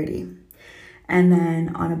of clarity. And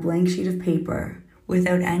then on a blank sheet of paper,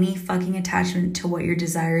 without any fucking attachment to what your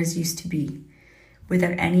desires used to be,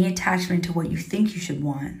 without any attachment to what you think you should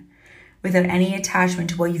want, without any attachment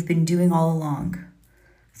to what you've been doing all along,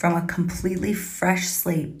 from a completely fresh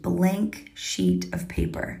slate, blank sheet of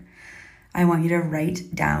paper, I want you to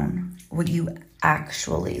write down what you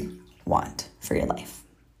actually want for your life.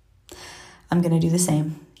 I'm going to do the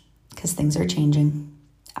same because things are changing.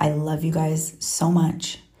 I love you guys so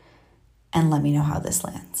much, and let me know how this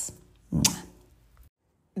lands. Mwah.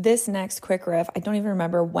 This next quick riff, I don't even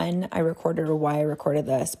remember when I recorded or why I recorded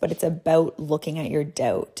this, but it's about looking at your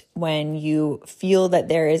doubt. When you feel that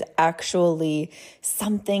there is actually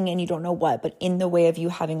something and you don't know what, but in the way of you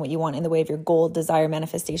having what you want, in the way of your goal, desire,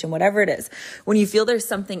 manifestation, whatever it is, when you feel there's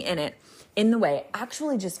something in it, in the way,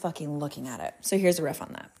 actually just fucking looking at it. So here's a riff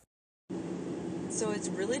on that. So it's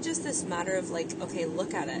really just this matter of like, okay,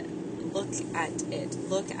 look at it. Look at it.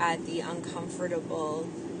 Look at the uncomfortable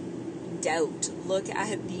doubt. Look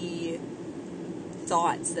at the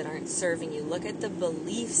thoughts that aren't serving you. Look at the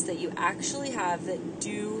beliefs that you actually have that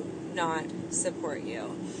do not support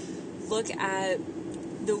you. Look at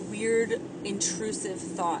the weird, intrusive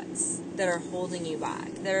thoughts that are holding you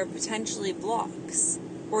back, that are potentially blocks,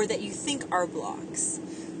 or that you think are blocks.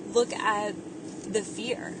 Look at the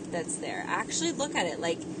fear that's there. Actually look at it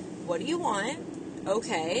like, what do you want?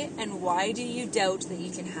 Okay, and why do you doubt that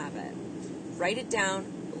you can have it? Write it down,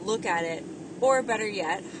 look at it, or better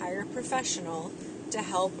yet, hire a professional to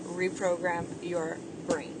help reprogram your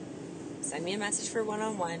brain. Send me a message for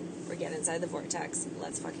one-on-one or get inside the vortex.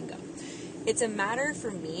 Let's fucking go. It's a matter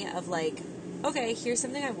for me of like, okay, here's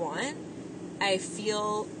something I want. I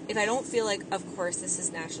feel, if I don't feel like, of course, this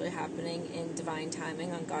is naturally happening in divine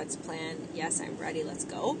timing on God's plan. Yes, I'm ready. Let's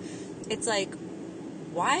go. It's like,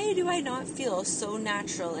 why do I not feel so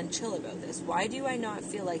natural and chill about this? Why do I not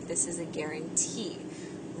feel like this is a guarantee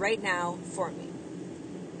right now for me?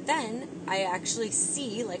 Then I actually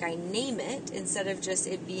see, like I name it, instead of just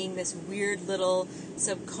it being this weird little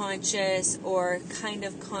subconscious or kind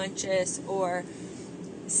of conscious or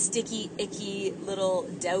sticky, icky little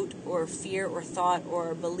doubt or fear or thought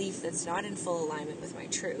or belief that's not in full alignment with my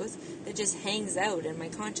truth, that just hangs out in my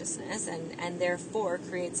consciousness and therefore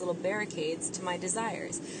creates little barricades to my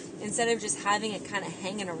desires. Instead of just having it kind of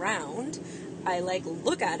hanging around, I like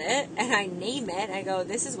look at it and I name it. I go,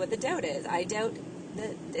 this is what the doubt is. I doubt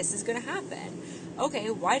that this is going to happen. Okay,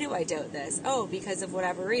 why do I doubt this? Oh, because of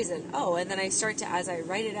whatever reason. Oh, and then I start to, as I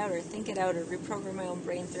write it out or think it out or reprogram my own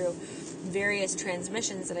brain through various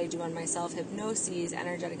transmissions that I do on myself, hypnoses,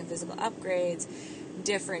 energetic and physical upgrades,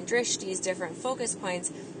 different drishtis, different focus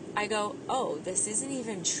points, I go, oh, this isn't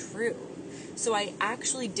even true. So I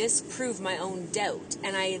actually disprove my own doubt,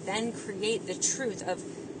 and I then create the truth of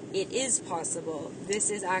it is possible. This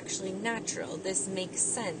is actually natural. This makes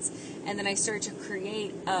sense. And then I start to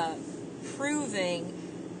create a proving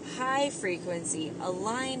high frequency,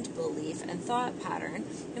 aligned belief and thought pattern,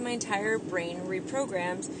 and my entire brain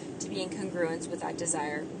reprograms to be in congruence with that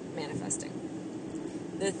desire manifesting.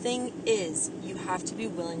 The thing is, you have to be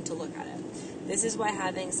willing to look at it. This is why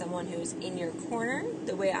having someone who's in your corner,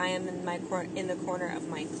 the way I am in the corner of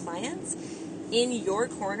my clients, in your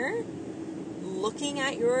corner, looking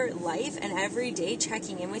at your life and every day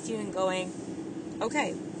checking in with you and going,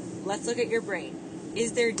 okay, let's look at your brain.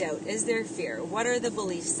 Is there doubt? Is there fear? What are the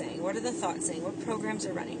beliefs saying? What are the thoughts saying? What programs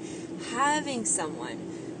are running? Having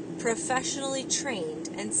someone professionally trained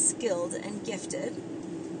and skilled and gifted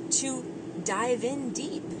to dive in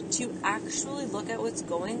deep, to actually look at what's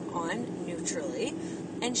going on neutrally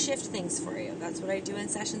and shift things for you. That's what I do in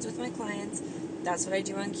sessions with my clients. That's what I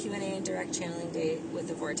do on Q&A and direct channeling day with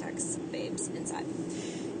the Vortex babes inside.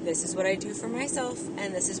 This is what I do for myself,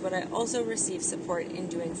 and this is what I also receive support in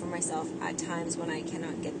doing for myself at times when I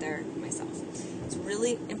cannot get there myself. It's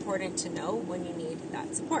really important to know when you need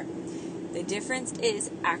that support. The difference is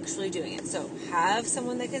actually doing it. So have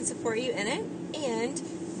someone that can support you in it, and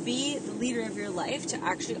be the leader of your life to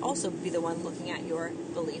actually also be the one looking at your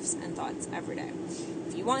beliefs and thoughts every day.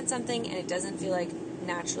 If you want something and it doesn't feel like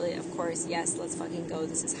naturally, of course, yes, let's fucking go,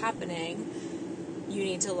 this is happening, you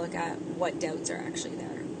need to look at what doubts are actually there,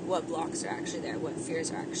 what blocks are actually there, what fears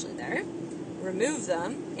are actually there, remove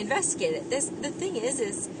them, investigate it. The thing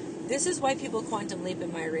is this is why people quantum leap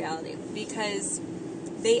in my reality, because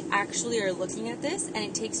they actually are looking at this and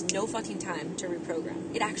it takes no fucking time to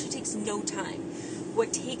reprogram. It actually takes no time.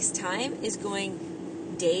 What takes time is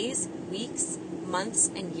going days, weeks, months,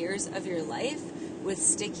 and years of your life with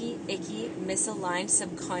sticky, icky, misaligned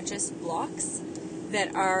subconscious blocks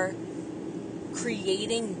that are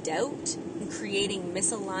creating doubt and creating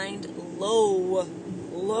misaligned,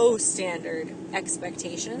 low standard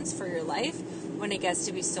expectations for your life when it gets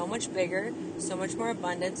to be so much bigger, so much more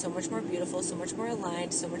abundant, so much more beautiful, so much more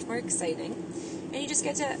aligned, so much more exciting. And you just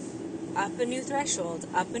get to up a new threshold,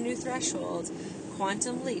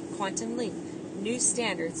 quantum leap, new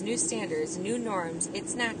standards, new norms.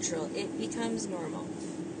 It's natural. It becomes normal.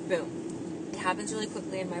 Boom. It happens really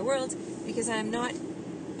quickly in my world because I'm not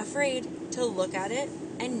afraid to look at it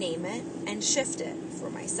and name it and shift it for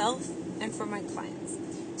myself and for my clients.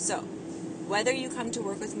 So, whether you come to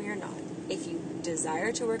work with me or not, if you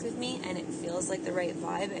desire to work with me and it feels like the right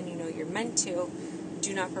vibe and you know you're meant to,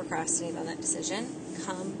 do not procrastinate on that decision.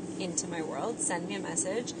 Come into my world, send me a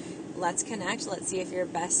message, let's connect, let's see if you're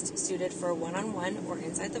best suited for one-on-one or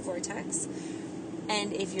inside the vortex.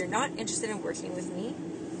 And if you're not interested in working with me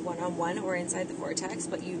one-on-one or inside the vortex,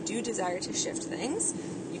 but you do desire to shift things,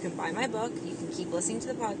 you can buy my book, you can keep listening to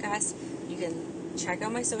the podcast, you can check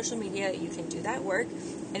out my social media, you can do that work.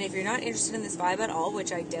 And if you're not interested in this vibe at all,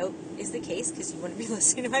 which I doubt is the case because you wouldn't be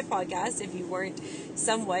listening to my podcast if you weren't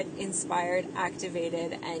somewhat inspired,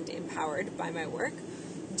 activated, and empowered by my work,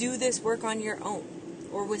 do this work on your own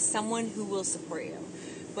or with someone who will support you.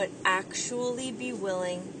 But actually be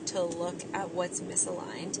willing to look at what's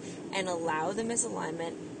misaligned and allow the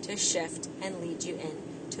misalignment to shift and lead you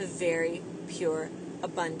in to very pure,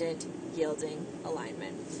 abundant, yielding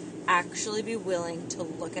alignment. Actually be willing to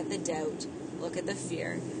look at the doubt, look at the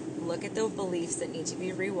fear, look at the beliefs that need to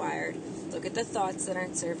be rewired, look at the thoughts that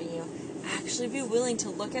aren't serving you. Actually be willing to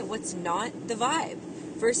look at what's not the vibe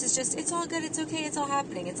versus just, it's all good, it's okay, it's all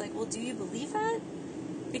happening. It's like, well, do you believe that?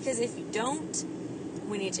 Because if you don't,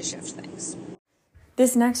 we need to shift things.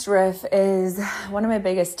 This next riff is one of my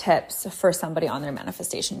biggest tips for somebody on their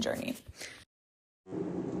manifestation journey.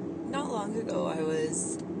 Not long ago, I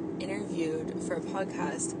was interviewed for a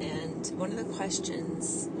podcast, and one of the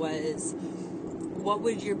questions was, what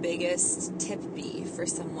would your biggest tip be for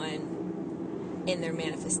someone in their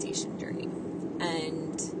manifestation journey?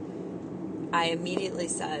 And I immediately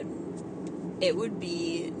said, it would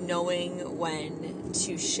be knowing when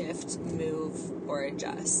to shift, move, or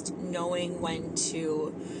adjust. Knowing when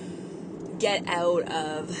to get out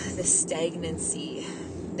of the stagnancy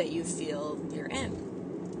that you feel you're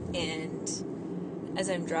in. And as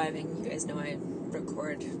I'm driving, you guys know I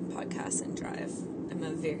record podcasts and drive. I'm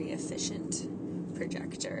a very efficient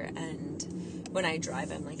projector. And when I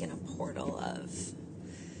drive, I'm like in a portal of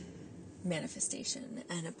manifestation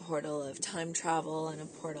and a portal of time travel and a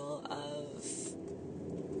portal of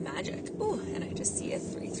magic. Ooh, and I just see a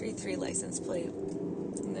 333 license plate.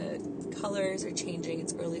 And the colors are changing.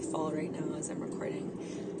 It's early fall right now as I'm recording.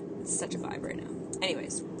 It's such a vibe right now.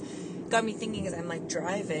 Anyways, got me thinking as I'm like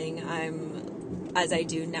driving, as I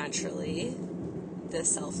do naturally, the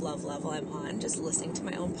self-love level I'm on, just listening to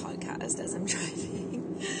my own podcast as I'm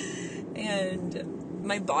driving. And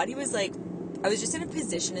my body was like, I was just in a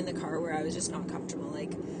position in the car where I was just not comfortable.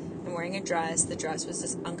 Like, I'm wearing a dress. The dress was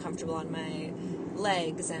just uncomfortable on my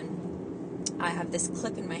legs, and I have this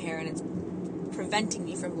clip in my hair, and it's preventing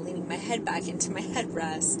me from leaning my head back into my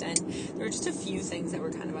headrest. And there were just a few things that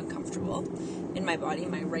were kind of uncomfortable in my body.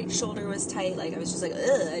 My right shoulder was tight. Like, I was just like,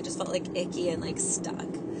 ugh. I just felt like icky and like stuck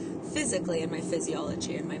physically in my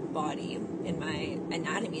physiology, in my body, in my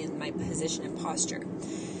anatomy, in my position and posture.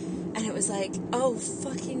 And it was like, oh,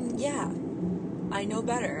 fucking yeah. I know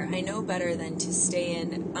better. I know better than to stay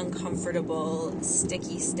in uncomfortable,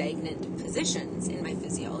 sticky, stagnant positions in my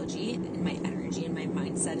physiology, in my energy, in my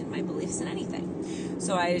mindset, in my beliefs, in anything.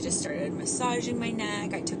 So I just started massaging my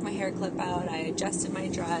neck. I took my hair clip out. I adjusted my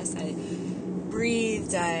dress. I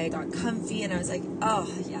breathed. I got comfy. And I was like,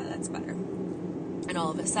 oh, yeah, that's better. And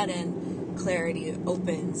all of a sudden, clarity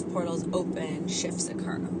opens, portals open, shifts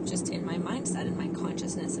occur. Just in my mindset, in my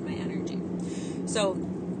consciousness, in my energy. So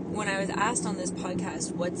when I was asked on this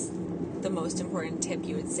podcast, what's the most important tip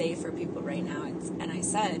you would say for people right now? And I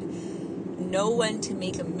said, know when to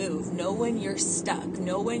make a move. Know when you're stuck.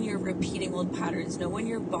 Know when you're repeating old patterns. Know when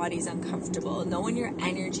your body's uncomfortable. Know when your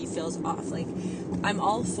energy feels off. Like, I'm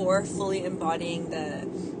all for fully embodying the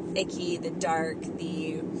icky, the dark,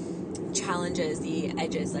 the challenges, the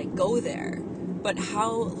edges. Like, go there. But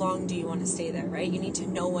how long do you want to stay there, right? You need to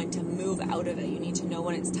know when to move out of it. You need to know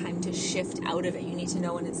when it's time to shift out of it. You need to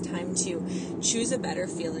know when it's time to choose a better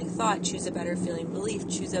feeling thought, choose a better feeling belief,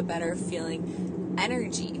 choose a better feeling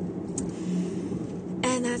energy.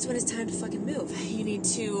 And that's when it's time to fucking move. You need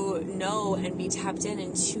to know and be tapped in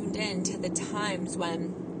and tuned in to the times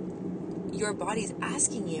when your body's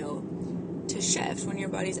asking you to to shift, when your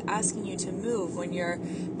body's asking you to move, when your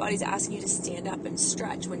body's asking you to stand up and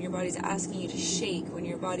stretch, when your body's asking you to shake, when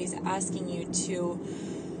your body's asking you to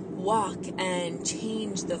walk and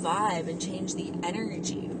change the vibe and change the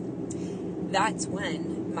energy, that's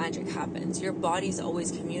when magic happens. Your body's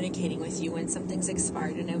always communicating with you when something's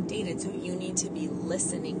expired and outdated, so you need to be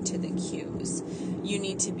listening to the cues. You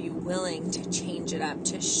need to be willing to change it up,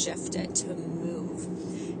 to shift it, to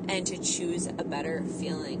move, and to choose a better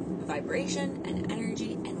feeling vibration and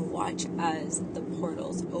energy, and watch as the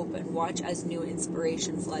portals open. Watch as new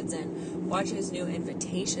inspiration floods in. Watch as new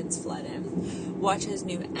invitations flood in. Watch as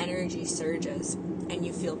new energy surges, and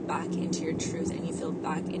you feel back into your truth, and you feel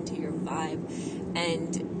back into your vibe,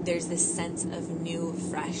 and there's this sense of new,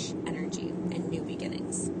 fresh energy and new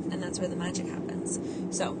beginnings, and that's where the magic happens.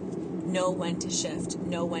 So know when to shift,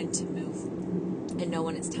 know when to move, and know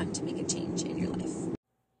when it's time to make a change in your life.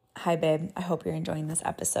 Hi, babe. I hope you're enjoying this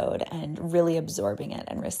episode and really absorbing it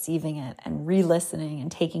and receiving it and re-listening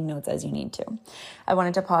and taking notes as you need to. I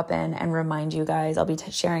wanted to pop in and remind you guys, I'll be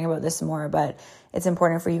sharing about this more, but it's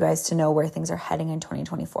important for you guys to know where things are heading in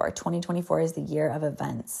 2024. 2024 is the year of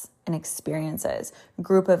events and experiences,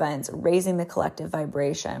 group events, raising the collective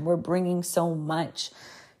vibration. We're bringing so much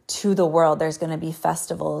to the world. There's going to be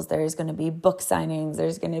festivals. There's going to be book signings.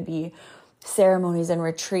 There's going to be ceremonies and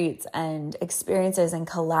retreats and experiences and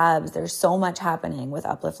collabs. There's so much happening with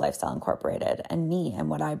Uplift Lifestyle Incorporated and me and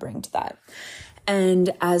what I bring to that. And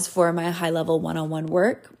as for my high-level one-on-one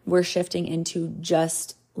work, we're shifting into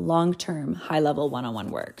just long-term high-level one-on-one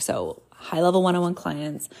work. So high-level one-on-one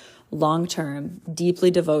clients, long-term, deeply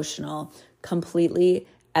devotional, completely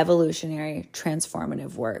evolutionary,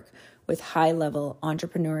 transformative work with high-level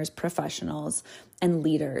entrepreneurs, professionals, and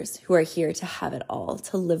leaders who are here to have it all,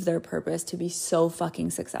 to live their purpose, to be so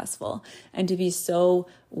fucking successful, and to be so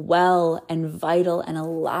well and vital and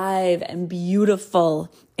alive and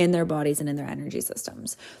beautiful in their bodies and in their energy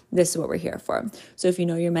systems. This is what we're here for. So if you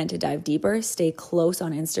know you're meant to dive deeper, stay close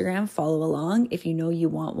on Instagram, follow along. If you know you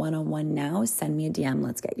want one-on-one now, send me a DM.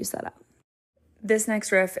 Let's get you set up. This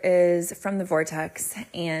next riff is from the Vortex,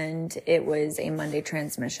 and it was a Monday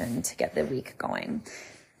transmission to get the week going.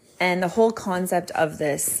 And the whole concept of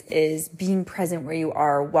this is being present where you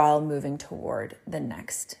are while moving toward the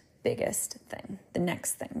next biggest thing, the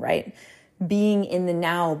next thing, right? Being in the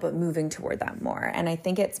now, but moving toward that more. And I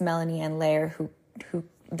think it's Melanie Ann Lair, who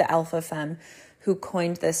the Alpha Femme, who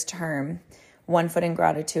coined this term, 1 foot in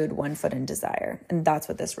gratitude, 1 foot in desire. And that's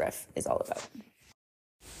what this riff is all about.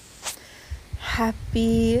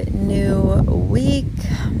 Happy new week.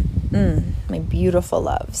 My beautiful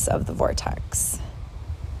loves of the Vortex.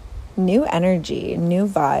 New energy, new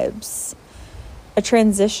vibes. A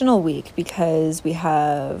transitional week because we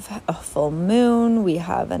have a full moon. We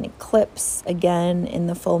have an eclipse again in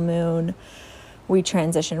the full moon. We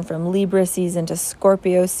transition from Libra season to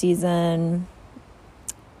Scorpio season.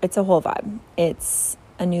 It's a whole vibe. It's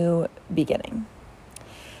a new beginning.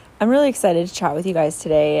 I'm really excited to chat with you guys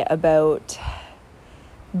today about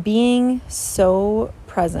being so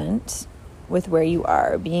present with where you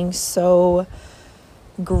are, being so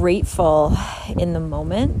grateful in the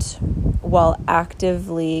moment while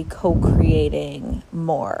actively co-creating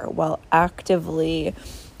more, while actively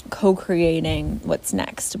co-creating what's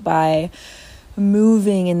next by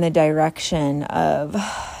moving in the direction of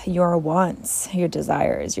your wants, your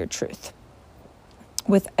desires, your truth,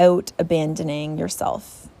 without abandoning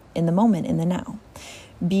yourself in the moment, in the now.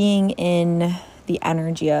 Being in the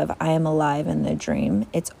energy of I am alive in the dream.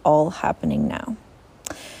 It's all happening now.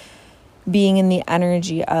 Being in the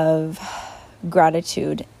energy of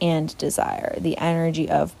gratitude and desire, the energy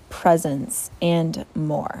of presence and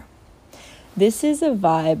more. This is a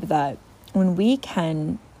vibe that when we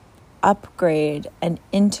can upgrade and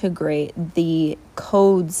integrate the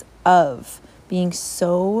codes of being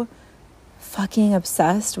so fucking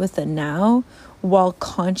obsessed with the now while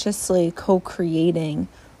consciously co-creating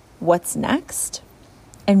what's next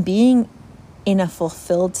and being in a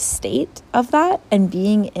fulfilled state of that and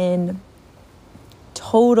being in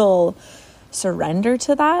total surrender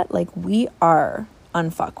to that, like we are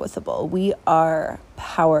unfuckwithable. We are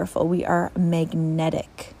powerful. We are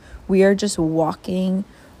magnetic. We are just walking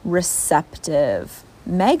receptive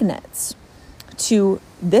magnets to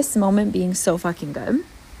this moment being so fucking good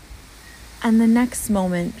and the next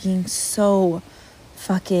moment being so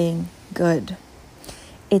fucking good.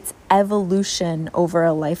 It's evolution over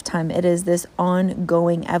a lifetime. It is this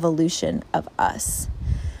ongoing evolution of us.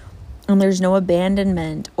 And there's no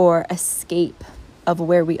abandonment or escape of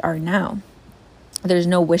where we are now. There's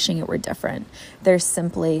no wishing it were different. There's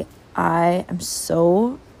simply, I am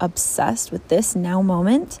so obsessed with this now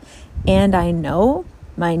moment And I know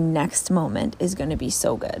my next moment is going to be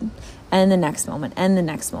so good. And the next moment, and the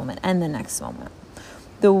next moment, and the next moment.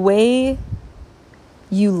 The way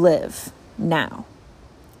you live now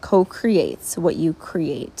co-creates what you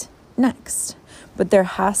create next. But there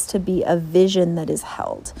has to be a vision that is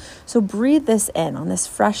held. So breathe this in on this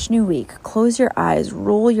fresh new week. Close your eyes,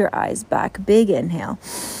 roll your eyes back, big inhale.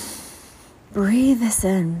 Breathe this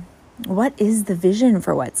in. What is the vision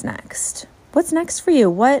for what's next? What's next for you?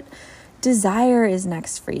 What desire is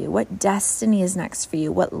next for you? What destiny is next for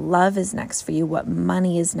you? What love is next for you? What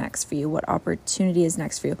money is next for you? What opportunity is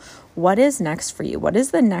next for you? What is next for you? What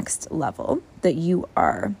is the next level that you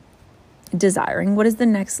are desiring? What is the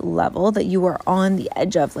next level that you are on the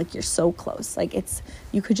edge of? Like you're so close, like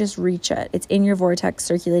you could just reach it. It's in your vortex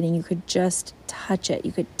circulating. You could just touch it.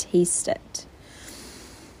 You could taste it.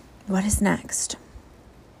 What is next?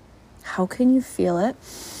 How can you feel it?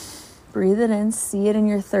 Breathe it in. See it in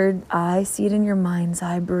your third eye. See it in your mind's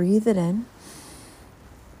eye. Breathe it in.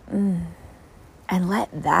 And let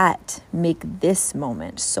that make this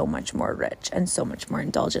moment so much more rich and so much more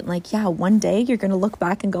indulgent. Like, yeah, one day you're going to look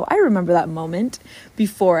back and go, I remember that moment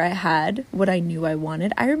before I had what I knew I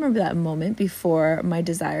wanted. I remember that moment before my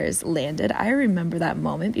desires landed. I remember that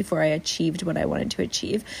moment before I achieved what I wanted to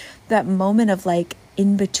achieve. That moment of like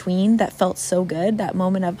in between that felt so good. That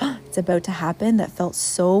moment of it's about to happen that felt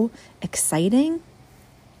so exciting.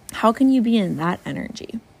 How can you be in that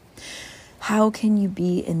energy? How can you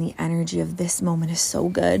be in the energy of this moment is so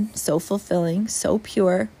good, so fulfilling, so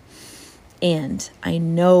pure? And I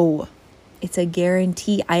know it's a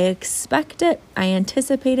guarantee. I expect it. I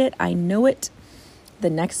anticipate it. I know it. The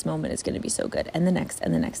next moment is going to be so good. And the next,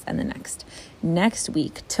 and the next, and the next. Next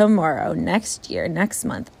week, tomorrow, next year, next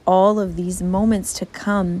month, all of these moments to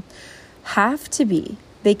come have to be.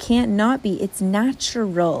 They can't not be. It's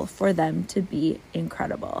natural for them to be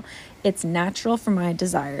incredible. It's natural for my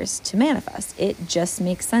desires to manifest. It just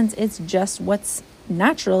makes sense. It's just what's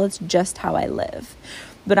natural. It's just how I live.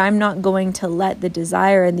 But I'm not going to let the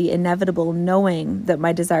desire and the inevitable knowing that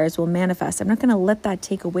my desires will manifest. I'm not going to let that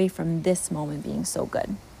take away from this moment being so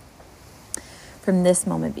good, from this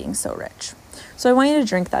moment being so rich. So I want you to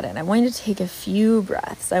drink that in. I want you to take a few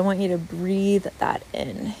breaths. I want you to breathe that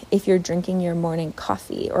in. If you're drinking your morning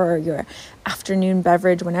coffee or your afternoon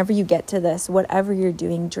beverage, whenever you get to this, whatever you're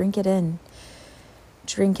doing, drink it in.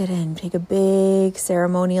 Drink it in. Take a big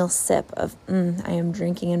ceremonial sip of, I am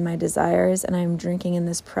drinking in my desires and I am drinking in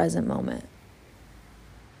this present moment.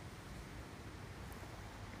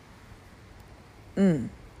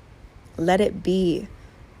 Let it be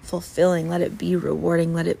fulfilling. Let it be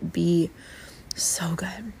rewarding. Let it be so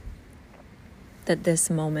good that this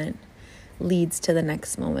moment leads to the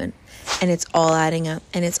next moment, and it's all adding up,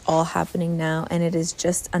 and it's all happening now, and it is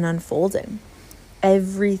just an unfolding.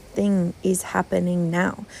 Everything is happening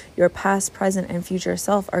now. Your past, present, and future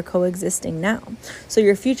self are coexisting now. So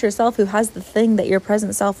your future self, who has the thing that your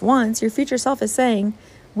present self wants, your future self is saying,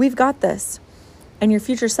 we've got this. And your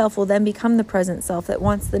future self will then become the present self that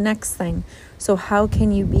wants the next thing. So how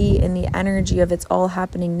can you be in the energy of it's all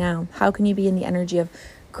happening now? How can you be in the energy of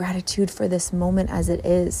gratitude for this moment as it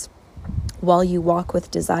is while you walk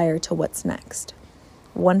with desire to what's next?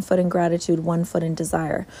 1 foot in gratitude, 1 foot in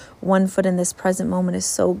desire. 1 foot in this present moment is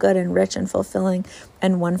so good and rich and fulfilling.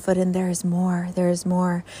 And 1 foot in there is more, there is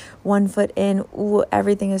more. 1 foot in,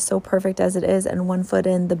 everything is so perfect as it is. And 1 foot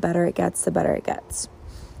in, the better it gets, the better it gets.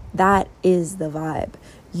 That is the vibe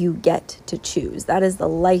you get to choose. That is the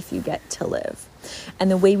life you get to live.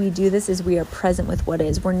 And the way we do this is we are present with what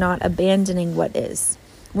is. We're not abandoning what is.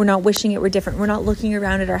 We're not wishing it were different. We're not looking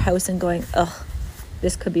around at our house and going, ugh,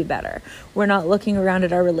 this could be better. We're not looking around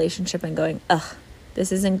at our relationship and going, ugh,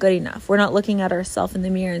 this isn't good enough. We're not looking at ourselves in the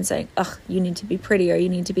mirror and saying, ugh, you need to be prettier, you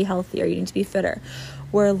need to be healthier, you need to be fitter.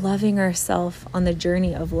 We're loving ourselves on the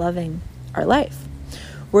journey of loving our life.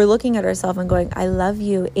 We're looking at ourselves and going, I love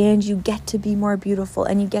you, and you get to be more beautiful,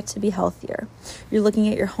 and you get to be healthier. You're looking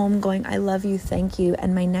at your home going, I love you, thank you,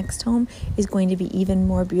 and my next home is going to be even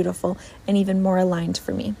more beautiful and even more aligned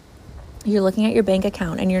for me. You're looking at your bank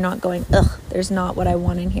account and you're not going, ugh, there's not what I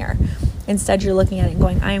want in here. Instead, you're looking at it and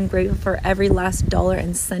going, I am grateful for every last dollar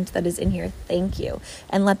and cent that is in here. Thank you.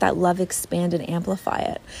 And let that love expand and amplify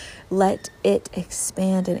it. Let it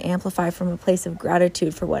expand and amplify from a place of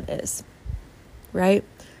gratitude for what is, right?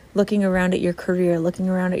 Looking around at your career, looking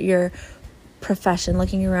around at your profession,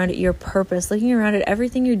 looking around at your purpose, looking around at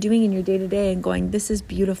everything you're doing in your day-to-day and going, this is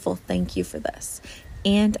beautiful. Thank you for this.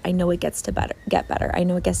 And I know it gets to get better. I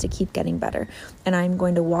know it gets to keep getting better. And I'm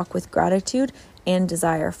going to walk with gratitude and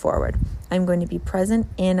desire forward. I'm going to be present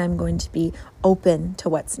and I'm going to be open to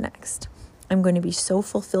what's next. I'm going to be so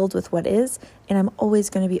fulfilled with what is, and I'm always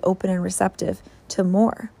going to be open and receptive to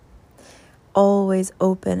more. Always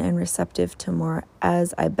open and receptive to more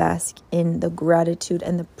as I bask in the gratitude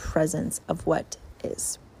and the presence of what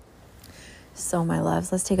is. So my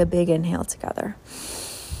loves, let's take a big inhale together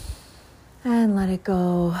and let it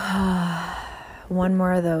go. One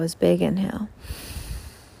more of those. Big inhale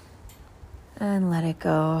and let it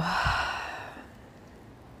go.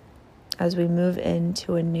 As we move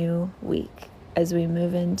into a new week, as we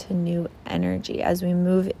move into new energy, as we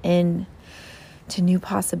move in to new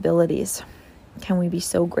possibilities, can we be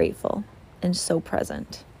so grateful and so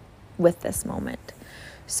present with this moment?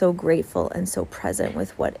 So grateful and so present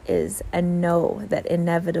with what is, and know that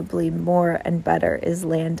inevitably more and better is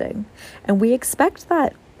landing. And we expect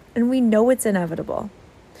that, and we know it's inevitable,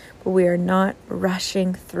 but we are not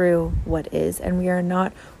rushing through what is, and we are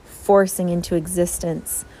not forcing into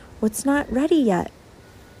existence what's not ready yet.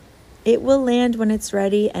 It will land when it's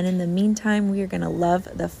ready, and in the meantime, we are going to love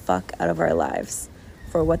the fuck out of our lives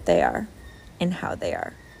for what they are and how they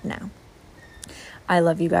are now. I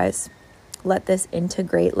love you guys. Let this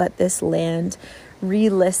integrate, let this land,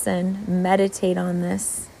 re-listen, meditate on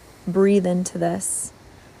this, breathe into this,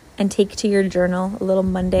 and take to your journal a little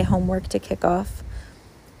Monday homework to kick off.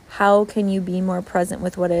 How can you be more present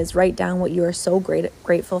with what is? Write down what you are so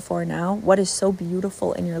grateful for now, what is so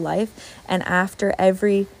beautiful in your life, and after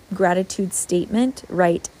every gratitude statement,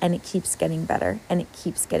 write, and it keeps getting better, and it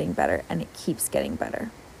keeps getting better, and it keeps getting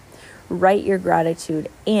better. Write your gratitude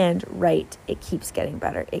and write, it keeps getting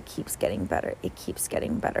better, it keeps getting better, it keeps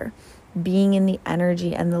getting better. Being in the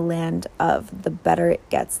energy and the land of the better it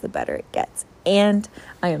gets, the better it gets. And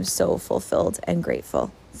I am so fulfilled and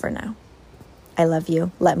grateful for now. I love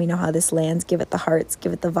you. Let me know how this lands. Give it the hearts,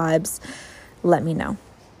 give it the vibes. Let me know.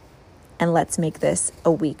 And let's make this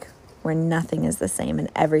a week where nothing is the same and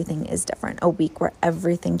everything is different. A week where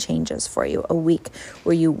everything changes for you. A week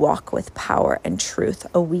where you walk with power and truth.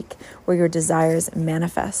 A week where your desires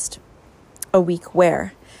manifest. A week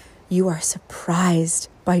where you are surprised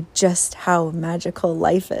by just how magical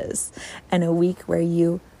life is. And a week where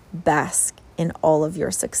you bask in all of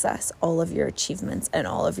your success, all of your achievements, and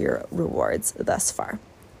all of your rewards thus far.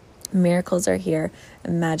 Miracles are here,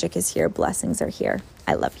 magic is here, blessings are here.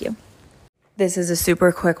 I love you. This is a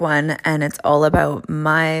super quick one, and it's all about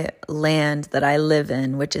my land that I live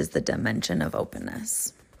in, which is the dimension of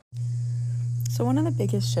openness. So one of the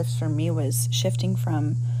biggest shifts for me was shifting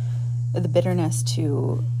from the bitterness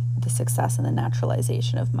to the success and the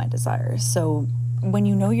naturalization of my desires. So when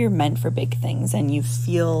you know you're meant for big things and you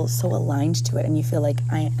feel so aligned to it and you feel like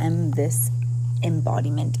I am this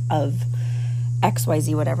embodiment of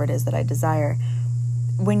XYZ, whatever it is that I desire,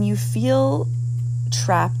 when you feel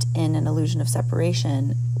trapped in an illusion of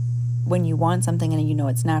separation, when you want something and you know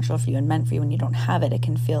it's natural for you and meant for you and you don't have it, it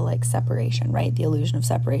can feel like separation, right? The illusion of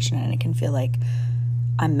separation, and it can feel like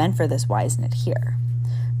I'm meant for this, why isn't it here?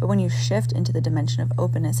 But when you shift into the dimension of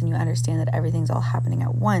openness and you understand that everything's all happening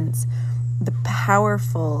at once, the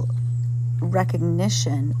powerful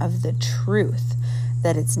recognition of the truth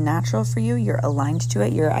that it's natural for you, you're aligned to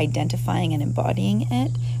it, you're identifying and embodying it,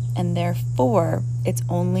 and therefore it's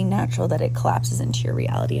only natural that it collapses into your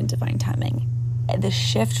reality and divine timing. The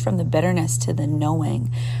shift from the bitterness to the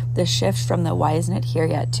knowing, the shift from the why isn't it here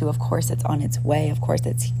yet to of course it's on its way, of course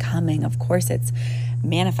it's coming, of course it's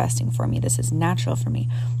manifesting for me, this is natural for me.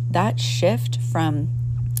 That shift from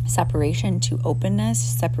separation to openness,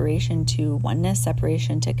 separation to oneness,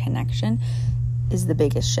 separation to connection is the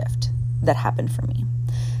biggest shift that happened for me.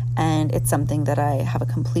 And it's something that I have a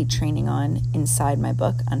complete training on inside my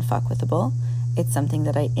book, Unfuckwithable. It's something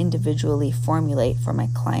that I individually formulate for my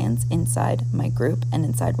clients inside my group and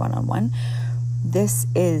inside one-on-one. This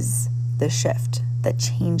is the shift that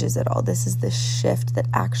changes it all. This is the shift that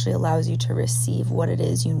actually allows you to receive what it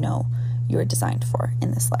is you know you're designed for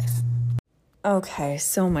in this life. Okay,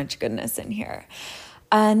 so much goodness in here.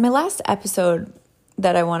 And my last episode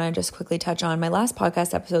that I want to just quickly touch on, my last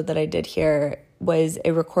podcast episode that I did here was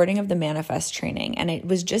a recording of the Manifest training, and it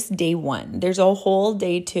was just day 1. There's a whole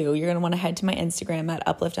day 2. You're going to want to head to my Instagram at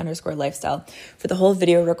uplift_lifestyle for the whole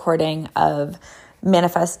video recording of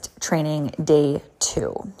Manifest training day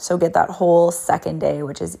 2. So get that whole second day,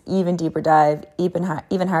 which is even deeper dive, even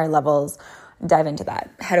higher levels. Dive into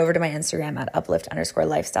that. Head over to my Instagram at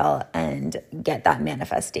uplift_lifestyle and get that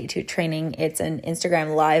Manifest Day 2 training. It's an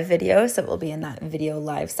Instagram live video, so it will be in that video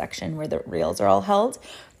live section where the reels are all held,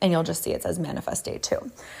 and you'll just see it says Manifest Day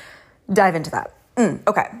 2. Dive into that.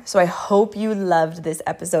 Okay, so I hope you loved this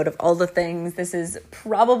episode of All the Things. This is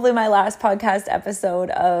probably my last podcast episode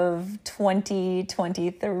of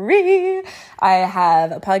 2023. I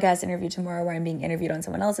have a podcast interview tomorrow where I'm being interviewed on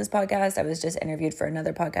someone else's podcast. I was just interviewed for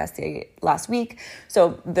another podcast last week.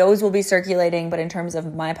 So those will be circulating. But in terms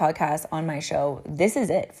of my podcast on my show, this is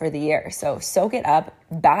it for the year. So soak it up,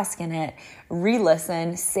 bask in it,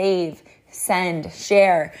 re-listen, save, send,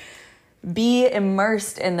 share. Be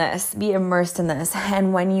immersed in this.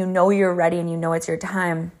 And when you know you're ready and you know it's your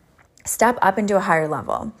time, step up into a higher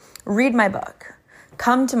level. Read my book.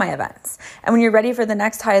 Come to my events. And when you're ready for the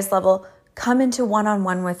next highest level, come into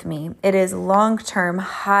one-on-one with me. It is long-term,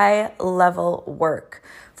 high-level work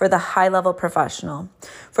for the high-level professional,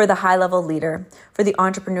 for the high-level leader, for the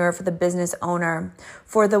entrepreneur, for the business owner,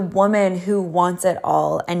 for the woman who wants it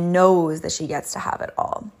all and knows that she gets to have it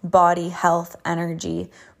all. Body, health, energy,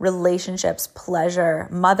 relationships, pleasure,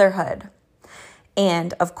 motherhood,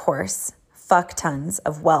 and of course, fuck tons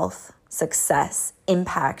of wealth, success,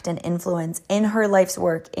 impact, and influence in her life's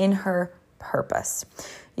work, in her purpose.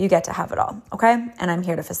 You get to have it all, okay? And I'm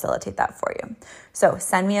here to facilitate that for you. So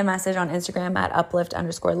send me a message on Instagram at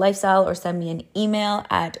uplift_lifestyle or send me an email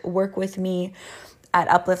at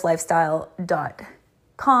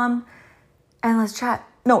workwithme@upliftlifestyle.com and let's chat.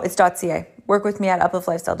 No, it's .ca. Work with me at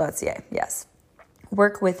upliftlifestyle.ca. Yes.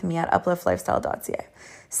 Work with me at upliftlifestyle.ca.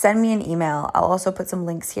 Send me an email. I'll also put some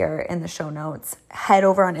links here in the show notes. Head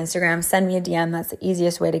over on Instagram. Send me a DM. That's the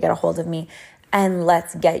easiest way to get a hold of me. And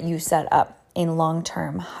let's get you set up in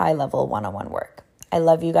long-term, high-level one-on-one work. I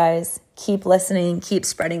love you guys. Keep listening, keep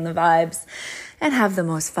spreading the vibes, and have the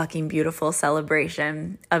most fucking beautiful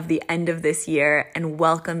celebration of the end of this year and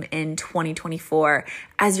welcome in 2024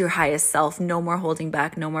 as your highest self. No more holding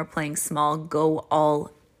back, no more playing small. Go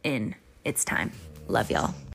all in. It's time. Love y'all.